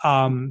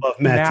love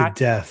Matt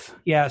to death.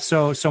 Yeah,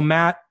 so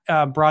Matt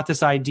brought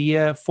this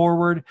idea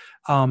forward.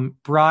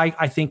 Bri,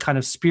 I think, kind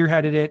of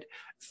spearheaded it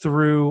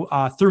through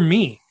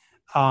me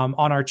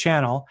on our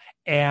channel,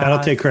 and that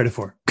I'll take credit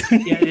for.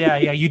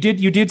 yeah. You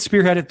did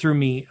spearhead it through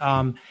me.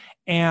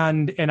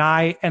 And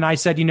I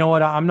said, you know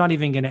what? I'm not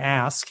even going to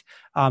ask.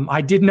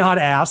 I did not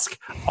ask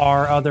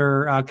our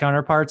other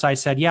counterparts. I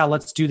said, yeah,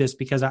 let's do this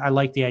because I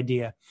like the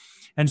idea.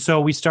 And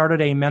so we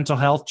started a mental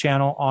health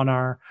channel on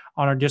our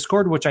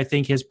Discord, which I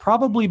think has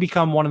probably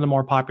become one of the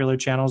more popular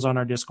channels on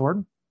our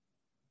Discord,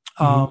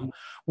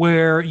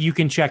 where you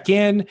can check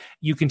in,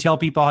 you can tell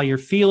people how you're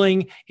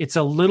feeling. It's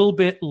a little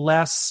bit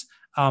less,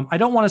 I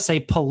don't want to say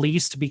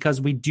policed,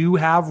 because we do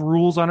have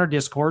rules on our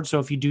Discord. So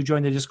if you do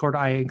join the Discord,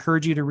 I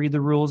encourage you to read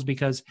the rules,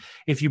 because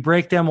if you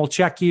break them, we'll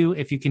check you.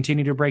 If you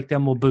continue to break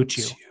them, we'll boot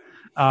you.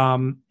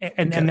 And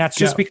that's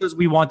just because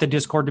we want the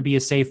Discord to be a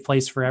safe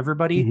place for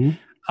everybody.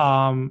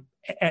 And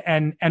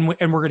we're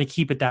going to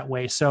keep it that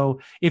way. So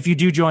if you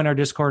do join our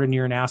Discord and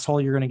you're an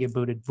asshole, you're going to get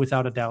booted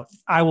without a doubt.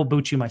 I will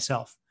boot you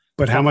myself.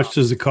 But how much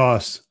does it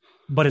cost?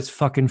 But it's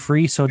fucking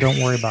free, so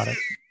don't worry about it.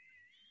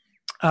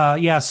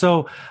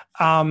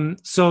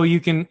 So you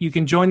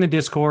can join the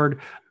Discord.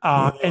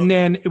 And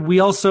then we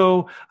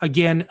also,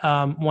 again,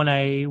 what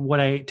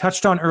I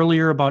touched on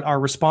earlier about our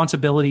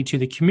responsibility to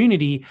the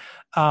community,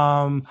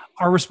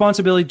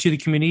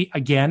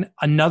 again,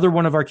 another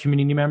one of our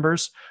community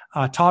members,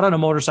 Todd on a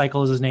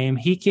Motorcycle is his name.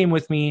 He came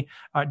with me,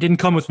 didn't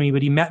come with me,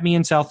 but he met me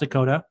in South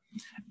Dakota,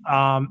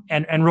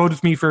 and rode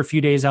with me for a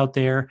few days out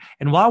there.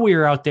 And while we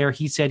were out there,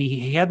 he said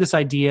he had this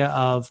idea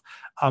of,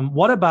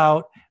 what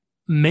about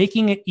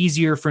making it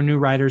easier for new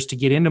riders to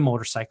get into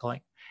motorcycling?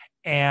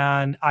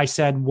 And I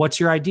said, what's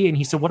your idea? And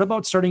he said, what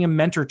about starting a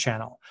mentor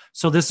channel?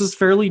 So this is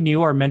fairly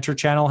new. Our mentor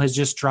channel has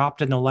just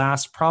dropped in the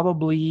last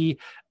probably,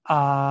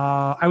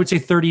 I would say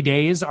 30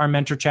 days. Our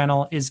mentor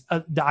channel is,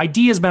 the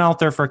idea has been out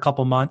there for a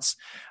couple months,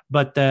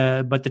 but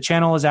the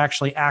channel is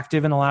actually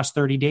active in the last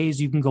 30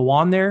 days. You can go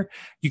on there.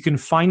 You can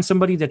find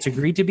somebody that's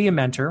agreed to be a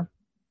mentor.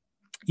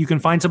 You can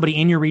find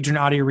somebody in your region,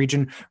 out of your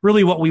region.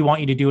 Really, what we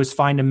want you to do is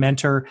find a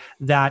mentor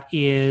that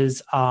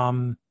is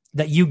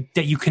that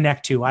you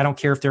connect to. I don't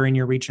care if they're in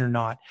your region or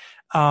not.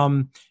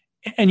 And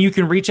you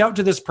can reach out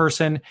to this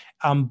person.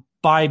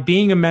 By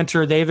being a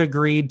mentor, they've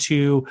agreed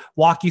to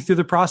walk you through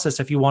the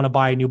process. If you want to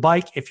buy a new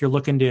bike, if you're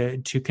looking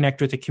to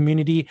connect with the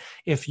community,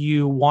 if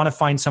you want to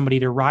find somebody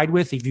to ride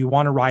with, if you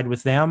want to ride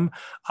with them,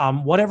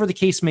 whatever the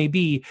case may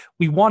be,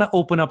 we want to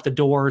open up the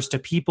doors to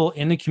people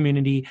in the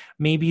community,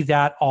 maybe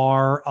that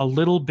are a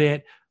little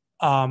bit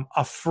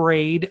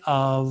afraid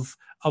of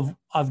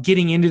of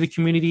getting into the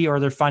community, or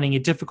they're finding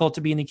it difficult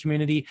to be in the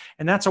community.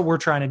 And that's what we're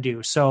trying to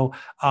do. So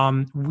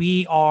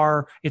it's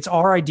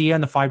our idea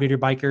in the 5-Duty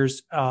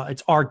Bikers.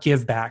 It's our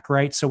give back,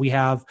 right? So we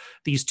have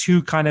these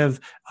two kind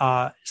of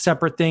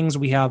separate things.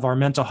 We have our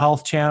mental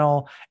health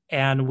channel,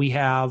 and we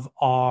have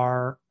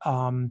our,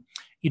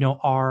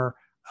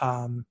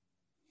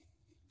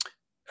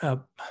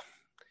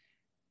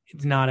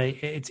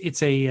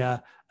 it's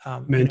a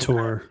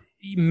mentor.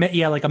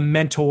 Like a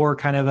mentor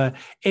kind of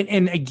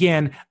and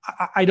again,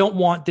 I don't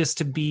want this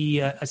to be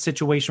a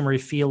situation where you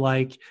feel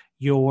like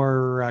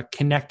you're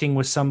connecting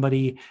with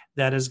somebody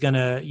that is going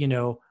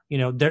to,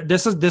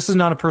 this is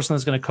not a person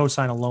that's going to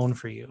co-sign a loan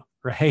for you,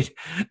 right?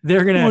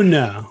 They're going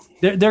to,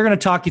 they're going to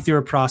talk you through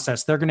a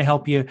process. They're going to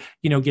help you,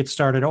 get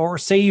started. Or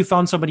say you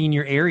found somebody in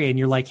your area and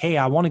you're like, hey,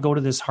 I want to go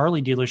to this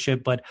Harley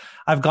dealership, but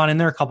I've gone in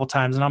there a couple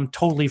times and I'm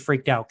totally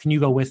freaked out. Can you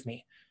go with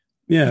me?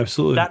 Yeah,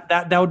 absolutely.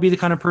 That would be the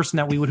kind of person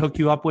that we would hook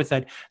you up with,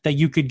 that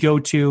you could go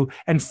to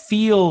and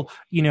feel,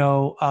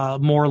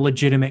 more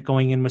legitimate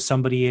going in with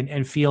somebody,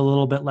 and feel a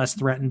little bit less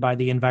threatened by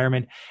the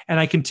environment. And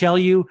I can tell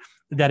you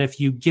that if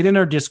you get in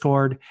our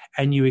Discord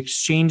and you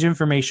exchange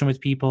information with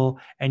people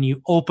and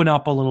you open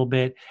up a little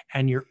bit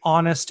and you're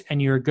honest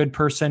and you're a good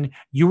person,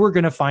 you are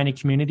going to find a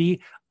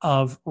community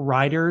of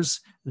riders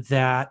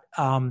that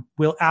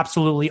will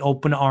absolutely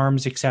open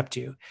arms accept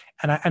you.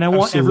 And I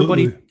want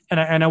everybody.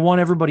 And I want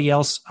everybody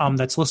else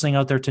that's listening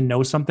out there to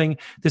know something.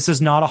 This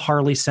is not a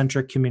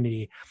Harley-centric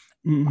community.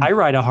 Mm-hmm. I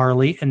ride a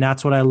Harley, and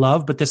that's what I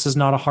love, but this is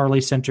not a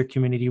Harley-centric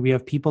community. We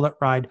have people that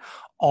ride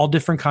all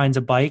different kinds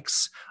of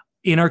bikes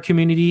in our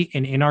community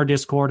and in our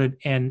Discord,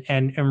 and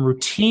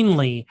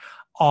routinely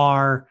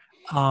are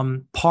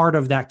part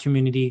of that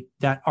community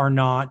that are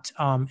not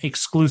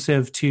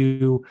exclusive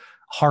to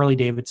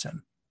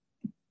Harley-Davidson.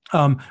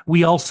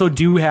 We also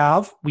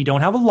we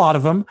don't have a lot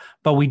of them,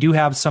 but we do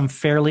have some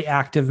fairly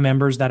active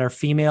members that are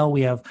female.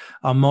 We have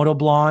a Moto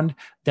Blonde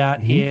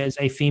that is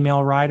a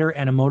female rider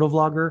and a moto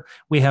vlogger.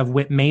 We have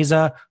Whit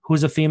Mesa,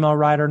 who's a female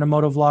rider and a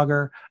moto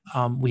vlogger.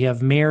 We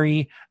have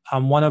Mary,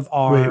 one of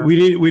our...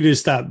 Wait, we didn't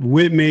stop.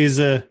 Whit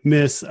Mesa,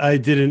 miss, I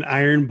did an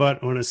iron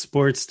butt on a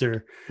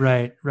Sportster.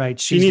 Right.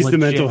 She needs legit,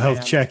 the mental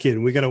health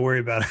check-in. We got to worry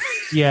about it.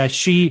 Yeah,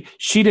 she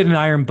did an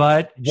iron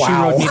butt. Wow. She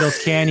rode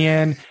Needles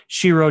Canyon.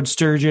 She rode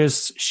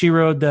Sturgis. She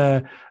rode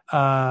the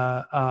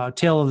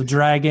Tail of the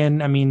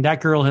Dragon. I mean, that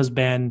girl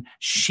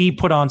she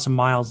put on some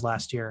miles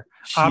last year.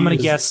 I'm going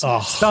to guess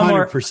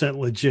 100%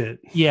 legit.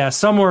 Yeah,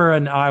 somewhere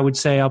in, I would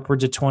say,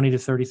 upwards of 20 to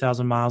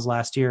 30,000 miles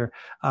last year.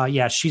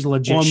 Yeah, she's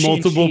legit. On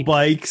multiple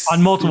bikes.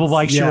 On multiple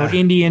bikes. She rode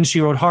Indians, she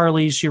rode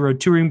Harleys, she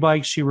rode touring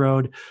bikes, she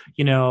rode,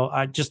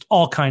 just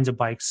all kinds of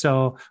bikes.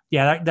 So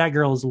yeah, that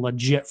girl is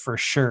legit for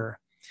sure.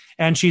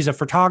 And she's a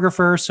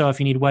photographer. So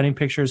if you need wedding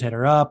pictures, hit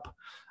her up.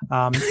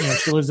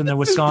 She lives in the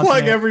Wisconsin.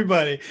 Plug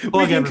everybody.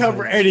 We can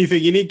cover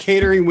anything. You need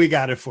catering, we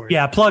got it for you.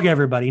 Yeah, plug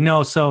everybody.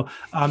 No, so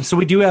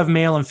we do have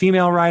male and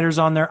female riders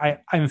on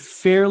there. I'm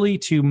fairly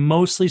to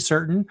mostly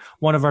certain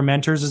one of our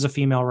mentors is a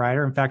female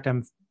rider. In fact,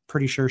 I'm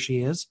pretty sure she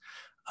is.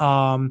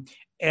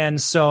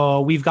 And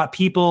so we've got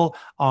people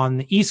on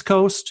the East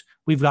Coast.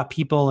 We've got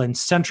people in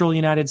Central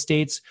United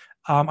States.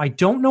 I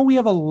don't know we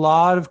have a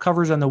lot of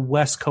covers on the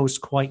West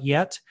Coast quite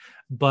yet,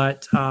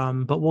 but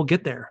we'll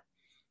get there.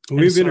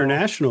 We have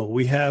international.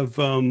 We have,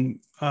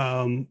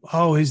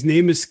 his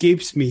name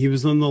escapes me. He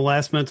was on the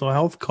last mental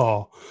health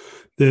call,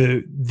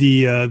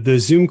 the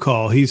Zoom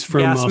call. He's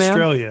from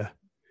Australia.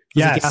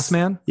 Yes. Gas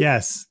Man?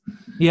 Yes.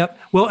 Yep.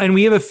 Well, and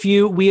we have a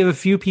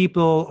few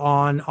people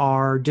on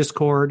our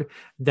Discord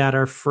that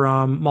are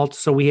from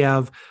so we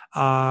have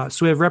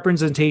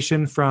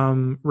representation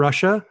from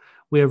Russia.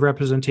 We have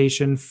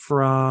representation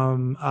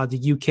from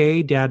the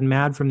UK, Dad and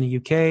Mad from the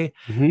UK.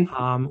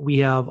 Mm-hmm. We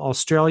have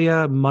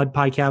Australia, Mud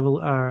Pie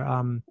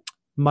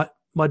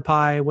Mud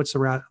Pie. What's the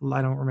rat?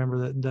 I don't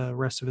remember the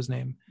rest of his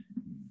name.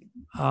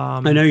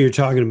 I know you're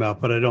talking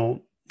about, but I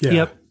don't. Yeah.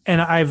 Yep.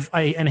 And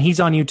and he's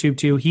on YouTube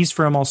too. He's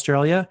from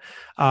Australia.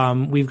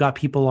 We've got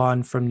people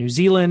on from New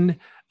Zealand.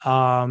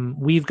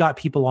 We've got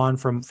people on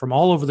from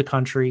all over the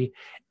country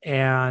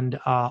and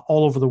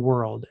all over the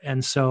world.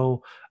 And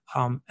so,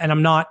 and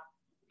I'm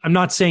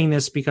not saying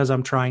this because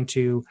I'm trying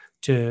to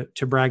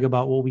brag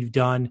about what we've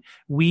done.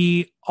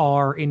 We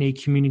are in a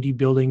community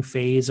building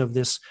phase of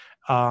this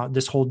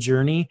whole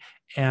journey,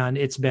 and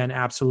it's been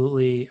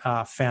absolutely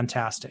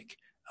fantastic.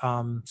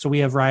 So we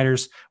have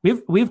riders.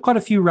 We have quite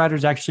a few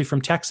riders actually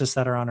from Texas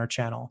that are on our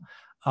channel.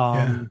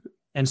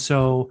 And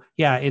so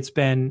it's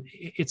been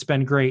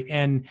great,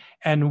 and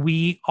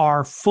we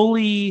are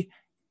fully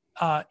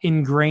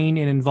ingrained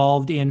and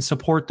involved in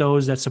support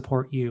those that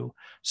support you.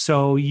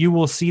 So you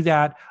will see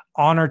that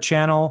on our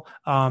channel.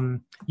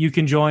 You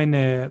can join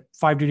the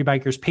 5-Duty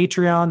Bikers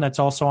Patreon. That's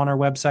also on our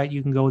website.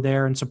 You can go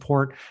there and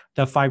support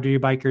the 5-Duty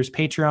Bikers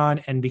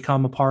Patreon and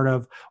become a part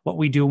of what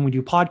we do when we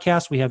do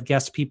podcasts. We have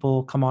guest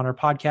people come on our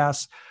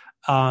podcasts.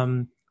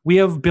 We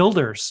have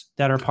builders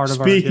that are part of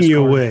our Discord. Speaking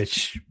of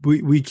which,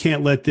 we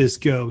can't let this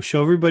go.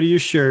 Show everybody your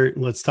shirt.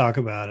 And let's talk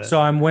about it.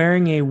 So I'm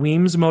wearing a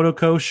Weems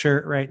Motoco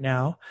shirt right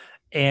now.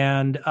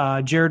 And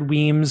Jared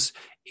Weems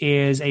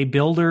is a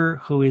builder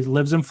who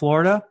lives in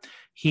Florida.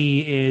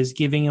 He is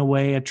giving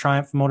away a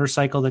Triumph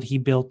motorcycle that he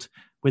built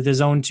with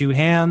his own two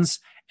hands,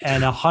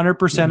 and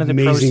 100% of the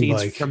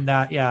proceeds from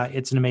that. Yeah,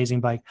 it's an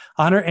amazing bike.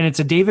 100, and it's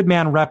a David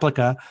Mann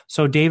replica.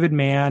 So David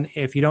Mann,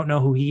 if you don't know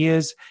who he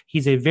is,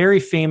 he's a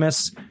very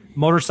famous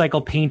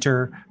motorcycle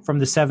painter from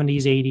the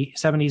 70s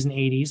and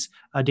 80s.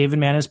 David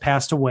Mann has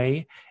passed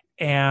away,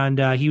 and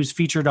he was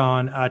featured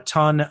on a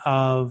ton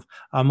of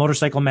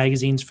motorcycle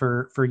magazines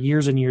for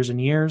years and years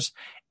and years.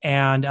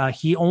 And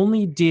he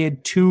only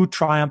did 2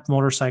 Triumph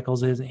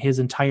motorcycles his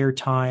entire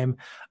time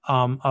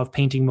of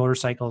painting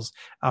motorcycles.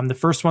 The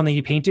first one that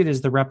he painted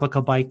is the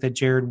replica bike that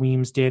Jared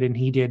Weems did, and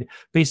he did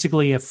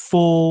basically a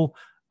full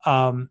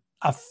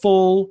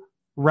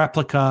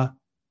replica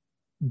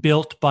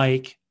built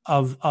bike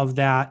of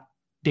that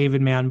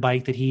David Mann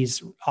bike that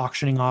he's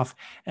auctioning off,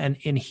 and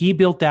he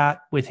built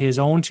that with his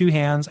own 2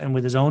 hands and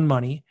with his own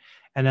money,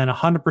 and then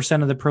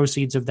 100% of the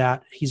proceeds of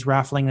that, he's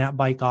raffling that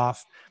bike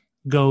off,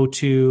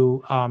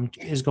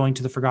 is going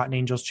to the Forgotten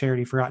Angels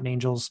charity, Forgotten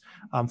Angels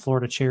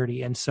Florida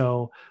charity. And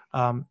so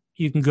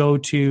you can go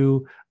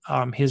to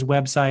his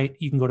website.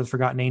 You can go to the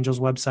Forgotten Angels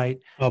website.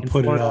 I'll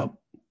put Florida, it up.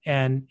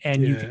 And yeah.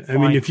 You can I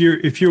mean, if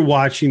you're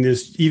watching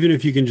this, even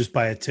if you can just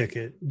buy a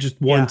ticket, just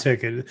one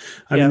ticket.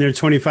 I mean, they're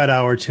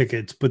 25-hour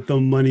tickets, but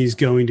the money's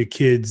going to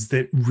kids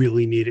that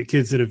really need it,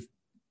 kids that have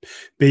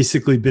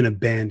basically been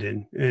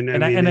abandoned.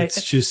 And I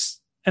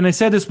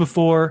said this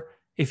before.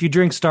 If you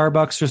drink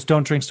Starbucks, just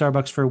don't drink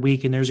Starbucks for a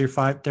week, and there's your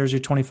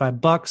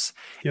 $25,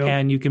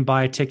 and you can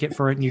buy a ticket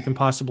for it, and you can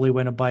possibly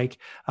win a bike.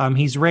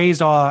 He's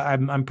raised,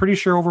 I'm pretty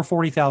sure, over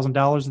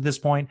 $40,000 at this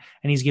point,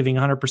 and he's giving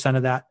 100%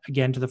 of that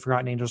again to the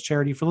Forgotten Angels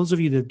charity. For those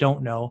of you that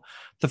don't know,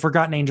 the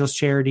Forgotten Angels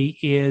charity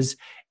is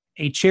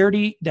a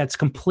charity that's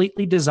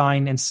completely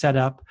designed and set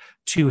up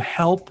to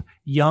help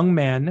young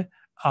men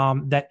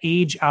that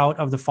age out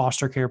of the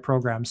foster care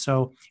program.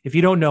 So if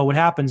you don't know what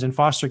happens in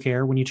foster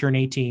care when you turn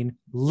 18,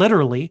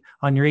 literally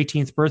on your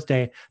 18th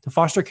birthday, the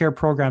foster care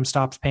program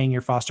stops paying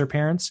your foster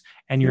parents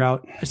and you're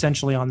out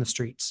essentially on the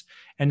streets.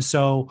 And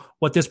so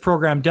what this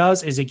program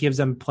does is it gives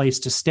them a place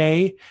to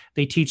stay.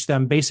 They teach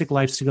them basic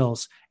life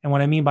skills. And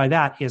what I mean by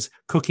that is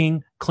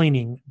cooking,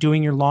 cleaning,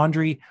 doing your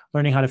laundry,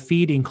 learning how to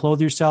feed and clothe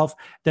yourself.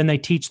 Then they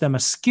teach them a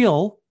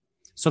skill.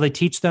 So they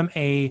teach them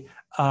a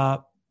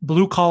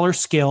blue collar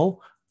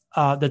skill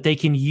that they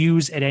can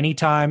use at any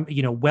time,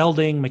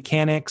 welding,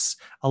 mechanics,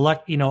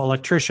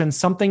 electricians,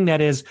 something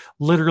that is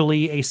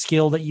literally a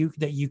skill that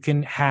you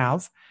can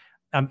have,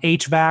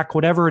 HVAC,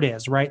 whatever it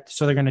is, right?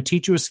 So they're going to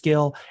teach you a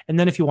skill. And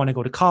then if you want to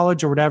go to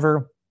college or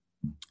whatever,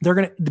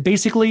 they're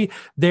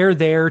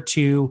there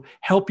to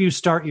help you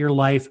start your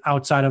life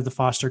outside of the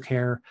foster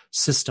care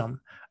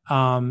system.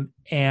 And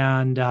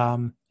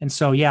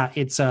so, yeah,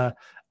 it's a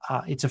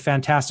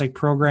fantastic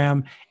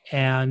program,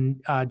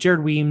 and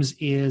Jared Weems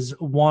is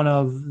one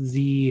of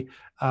the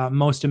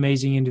most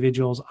amazing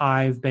individuals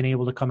I've been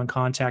able to come in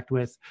contact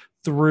with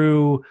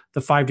through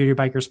the 5 Dirty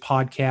Bikers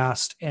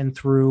podcast and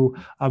through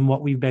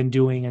what we've been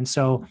doing. And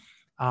so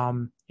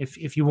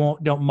if you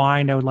don't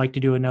mind, I would like to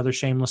do another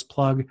shameless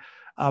plug.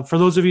 For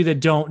those of you that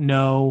don't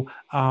know,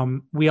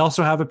 we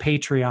also have a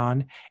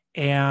Patreon,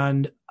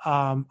 and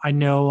I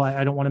know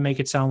I don't want to make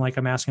it sound like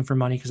I'm asking for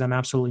money, because I'm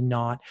absolutely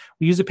not.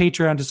 We use a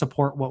Patreon to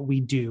support what we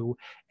do.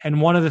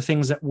 And one of the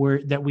things that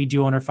we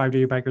do on our 5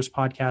 Dirty Bikers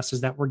podcast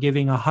is that we're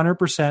giving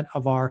 100%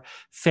 of our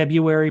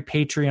February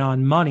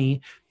Patreon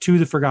money to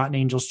the Forgotten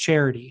Angels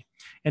charity.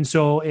 And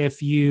so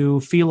if you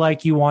feel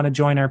like you want to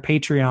join our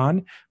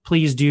Patreon,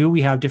 please do.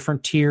 We have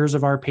different tiers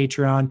of our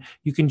Patreon.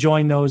 You can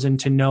join those, and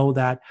to know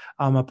that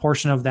a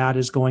portion of that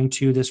is going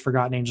to this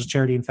Forgotten Angels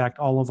charity. In fact,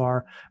 all of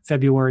our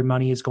February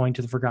money is going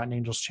to the Forgotten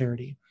Angels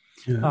charity.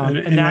 Yeah.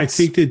 And I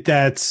think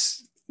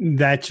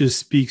that just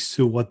speaks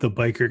to what the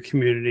biker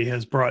community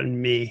has brought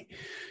in me.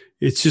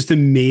 It's just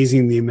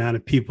amazing the amount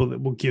of people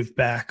that will give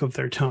back of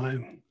their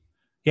time.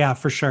 Yeah,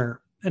 for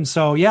sure. And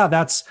so, yeah,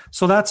 that's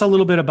a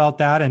little bit about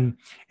that. And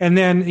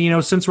then,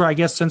 since we're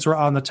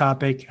on the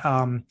topic, go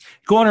on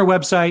our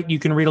website. You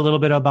can read a little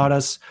bit about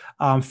us.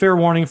 Fair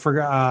warning for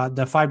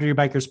the 5 Dirty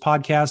Bikers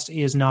podcast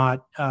is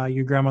not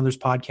your grandmother's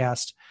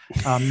podcast.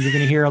 You're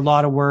going to hear a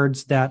lot of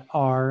words that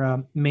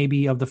are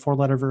maybe of the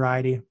 4-letter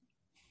variety.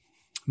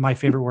 My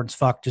favorite word is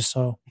fuck, just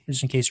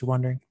in case you're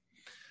wondering.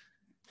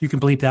 You can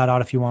bleep that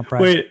out if you want,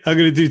 Bryce. Wait, I'm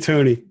going to do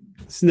Tony.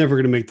 It's never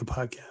going to make the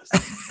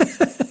podcast.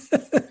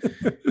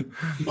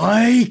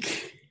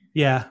 Mike.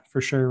 Yeah, for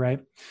sure. Right.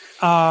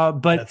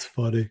 But that's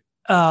funny.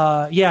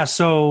 Yeah.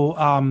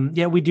 So,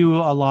 we do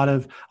a lot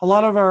of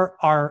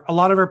our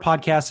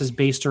podcast is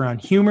based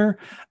around humor.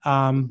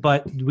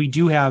 But we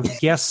do have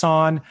guests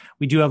on.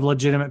 We do have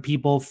legitimate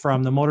people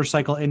from the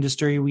motorcycle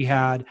industry. We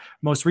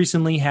most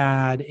recently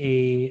had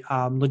a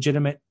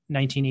legitimate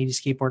 1980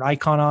 skateboard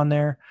icon on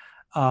there.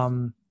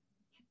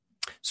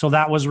 So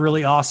that was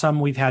really awesome.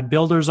 We've had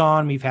builders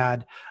on. We've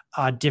had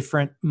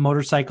different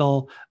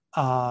motorcycle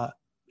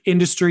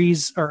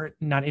industries, or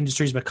not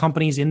industries, but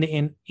companies in the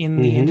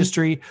the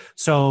industry.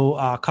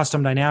 So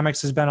Custom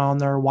Dynamics has been on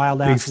there. Wild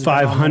Big Ass has been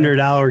on there.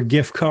 $500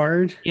 gift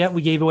card. Yeah,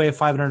 we gave away a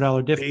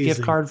 $500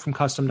 gift card from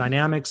Custom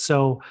Dynamics.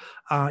 So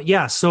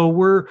so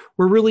we're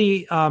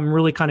really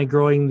really kind of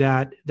growing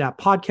that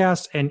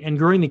podcast and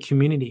growing the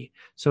community.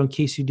 So in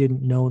case you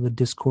didn't know, the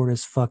Discord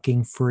is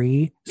fucking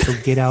free. So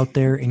get out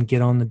there and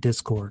get on the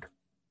Discord.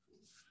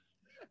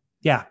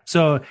 Yeah.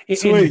 So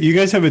wait, you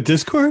guys have a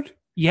Discord?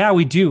 Yeah,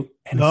 we do.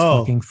 And it's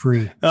fucking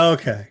free.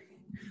 Okay.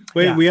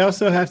 Wait, we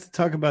also have to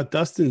talk about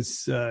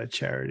Dustin's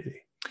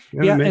charity.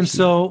 Yeah, and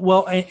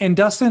so and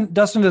Dustin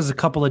does a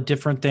couple of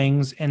different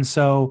things, and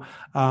so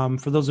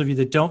for those of you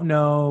that don't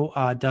know,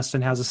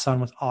 Dustin has a son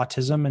with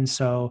autism, and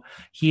so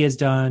he has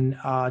done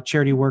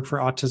charity work for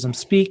Autism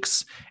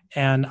Speaks,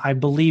 and I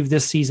believe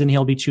this season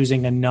he'll be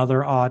choosing another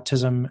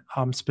autism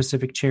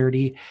specific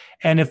charity,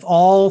 and if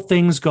all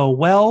things go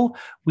well,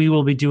 we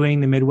will be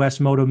doing the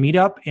Midwest Moto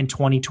Meetup in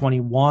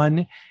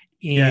 2021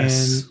 in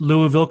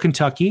Louisville,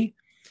 Kentucky,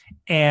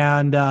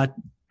 and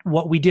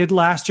what we did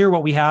last year,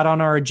 what we had on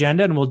our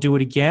agenda, and we'll do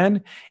it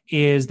again,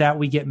 is that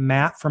we get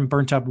Matt from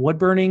Burnt Up Wood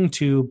Burning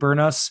to burn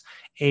us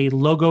a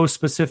logo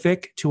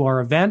specific to our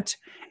event,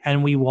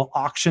 and we will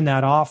auction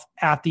that off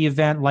at the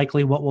event.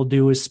 Likely what we'll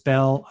do is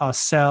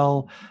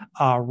sell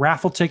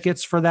raffle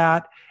tickets for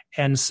that.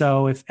 And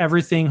so if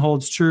everything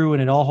holds true,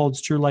 and it all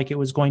holds true like it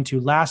was going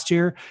to last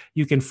year,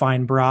 you can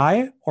find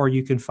Bri or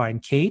you can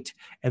find Kate,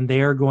 and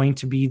they are going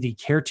to be the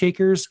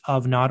caretakers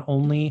of not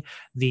only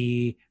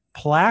the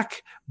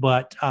plaque,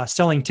 but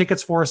selling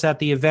tickets for us at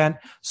the event,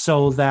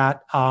 so that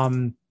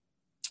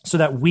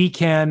we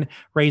can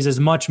raise as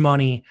much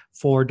money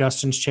for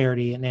Dustin's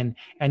charity. And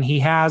he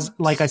has,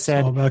 like I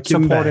said,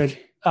 supported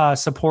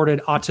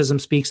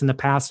Autism Speaks in the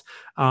past.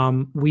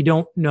 We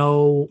don't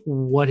know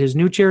what his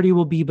new charity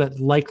will be, but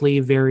likely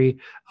very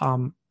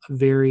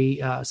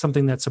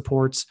something that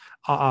supports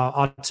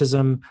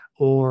autism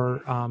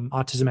or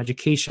autism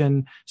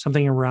education,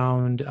 something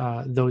around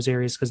those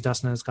areas, because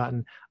Dustin has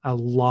gotten a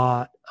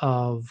lot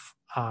of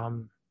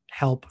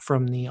help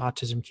from the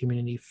autism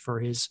community for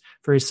his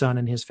son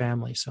and his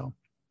family. So,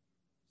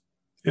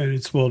 and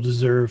it's well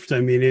deserved. I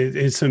mean,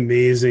 it's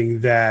amazing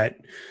that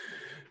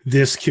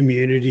this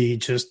community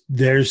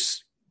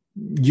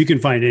you can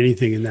find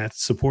anything in that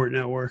support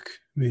network.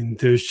 I mean,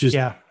 there's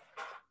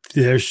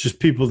just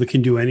people that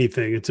can do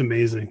anything. It's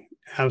amazing.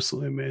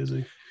 Absolutely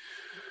amazing.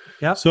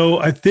 Yeah. So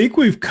I think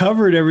we've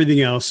covered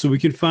everything else. So we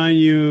can find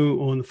you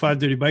on the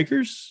 530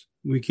 Bikers.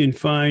 We can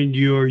find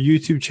your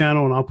YouTube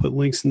channel, and I'll put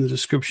links in the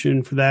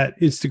description for that.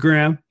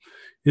 Instagram,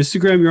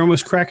 you're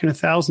almost cracking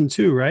 1,000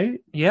 too,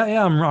 right?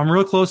 Yeah. I'm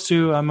real close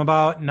to. I'm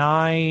about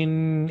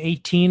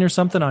 918 or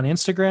something on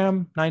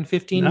Instagram.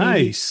 915.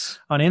 Nice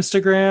on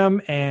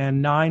Instagram,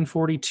 and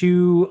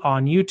 942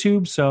 on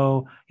YouTube.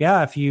 So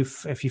yeah, if you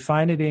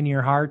find it in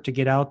your heart to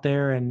get out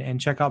there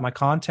and check out my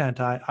content,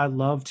 I'd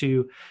love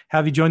to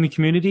have you join the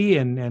community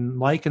and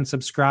like and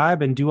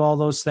subscribe and do all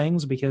those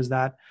things, because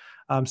that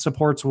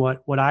supports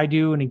what I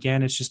do. And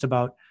again, it's just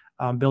about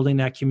building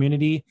that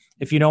community.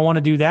 If you don't want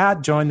to do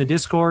that, join the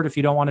Discord. If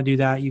you don't want to do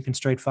that, you can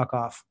straight fuck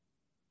off.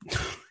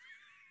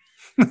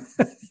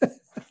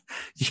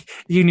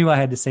 You knew I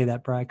had to say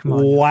that, Bri. Come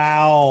on.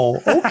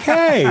 Wow.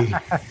 Okay.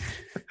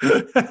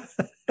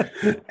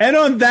 And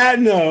on that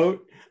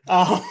note,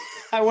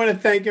 I want to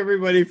thank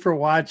everybody for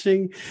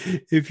watching.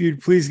 If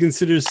you'd please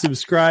consider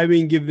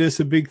subscribing, give this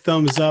a big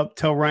thumbs up.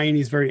 Tell Ryan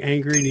he's very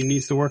angry and he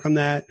needs to work on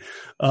that.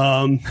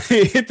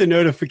 Hit the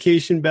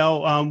notification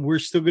bell. We're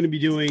still going to be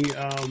doing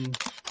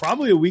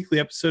probably a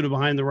weekly episode of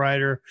Behind the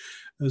Rider,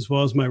 as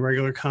well as my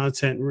regular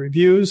content and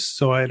reviews.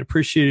 So I'd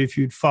appreciate it if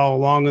you'd follow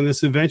along on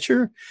this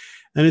adventure.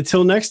 And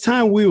until next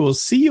time, we will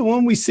see you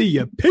when we see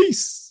you.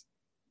 Peace.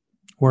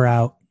 We're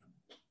out.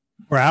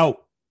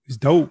 It's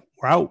dope.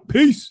 We're out.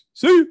 Peace.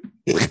 See you.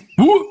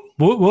 What?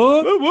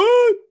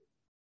 What?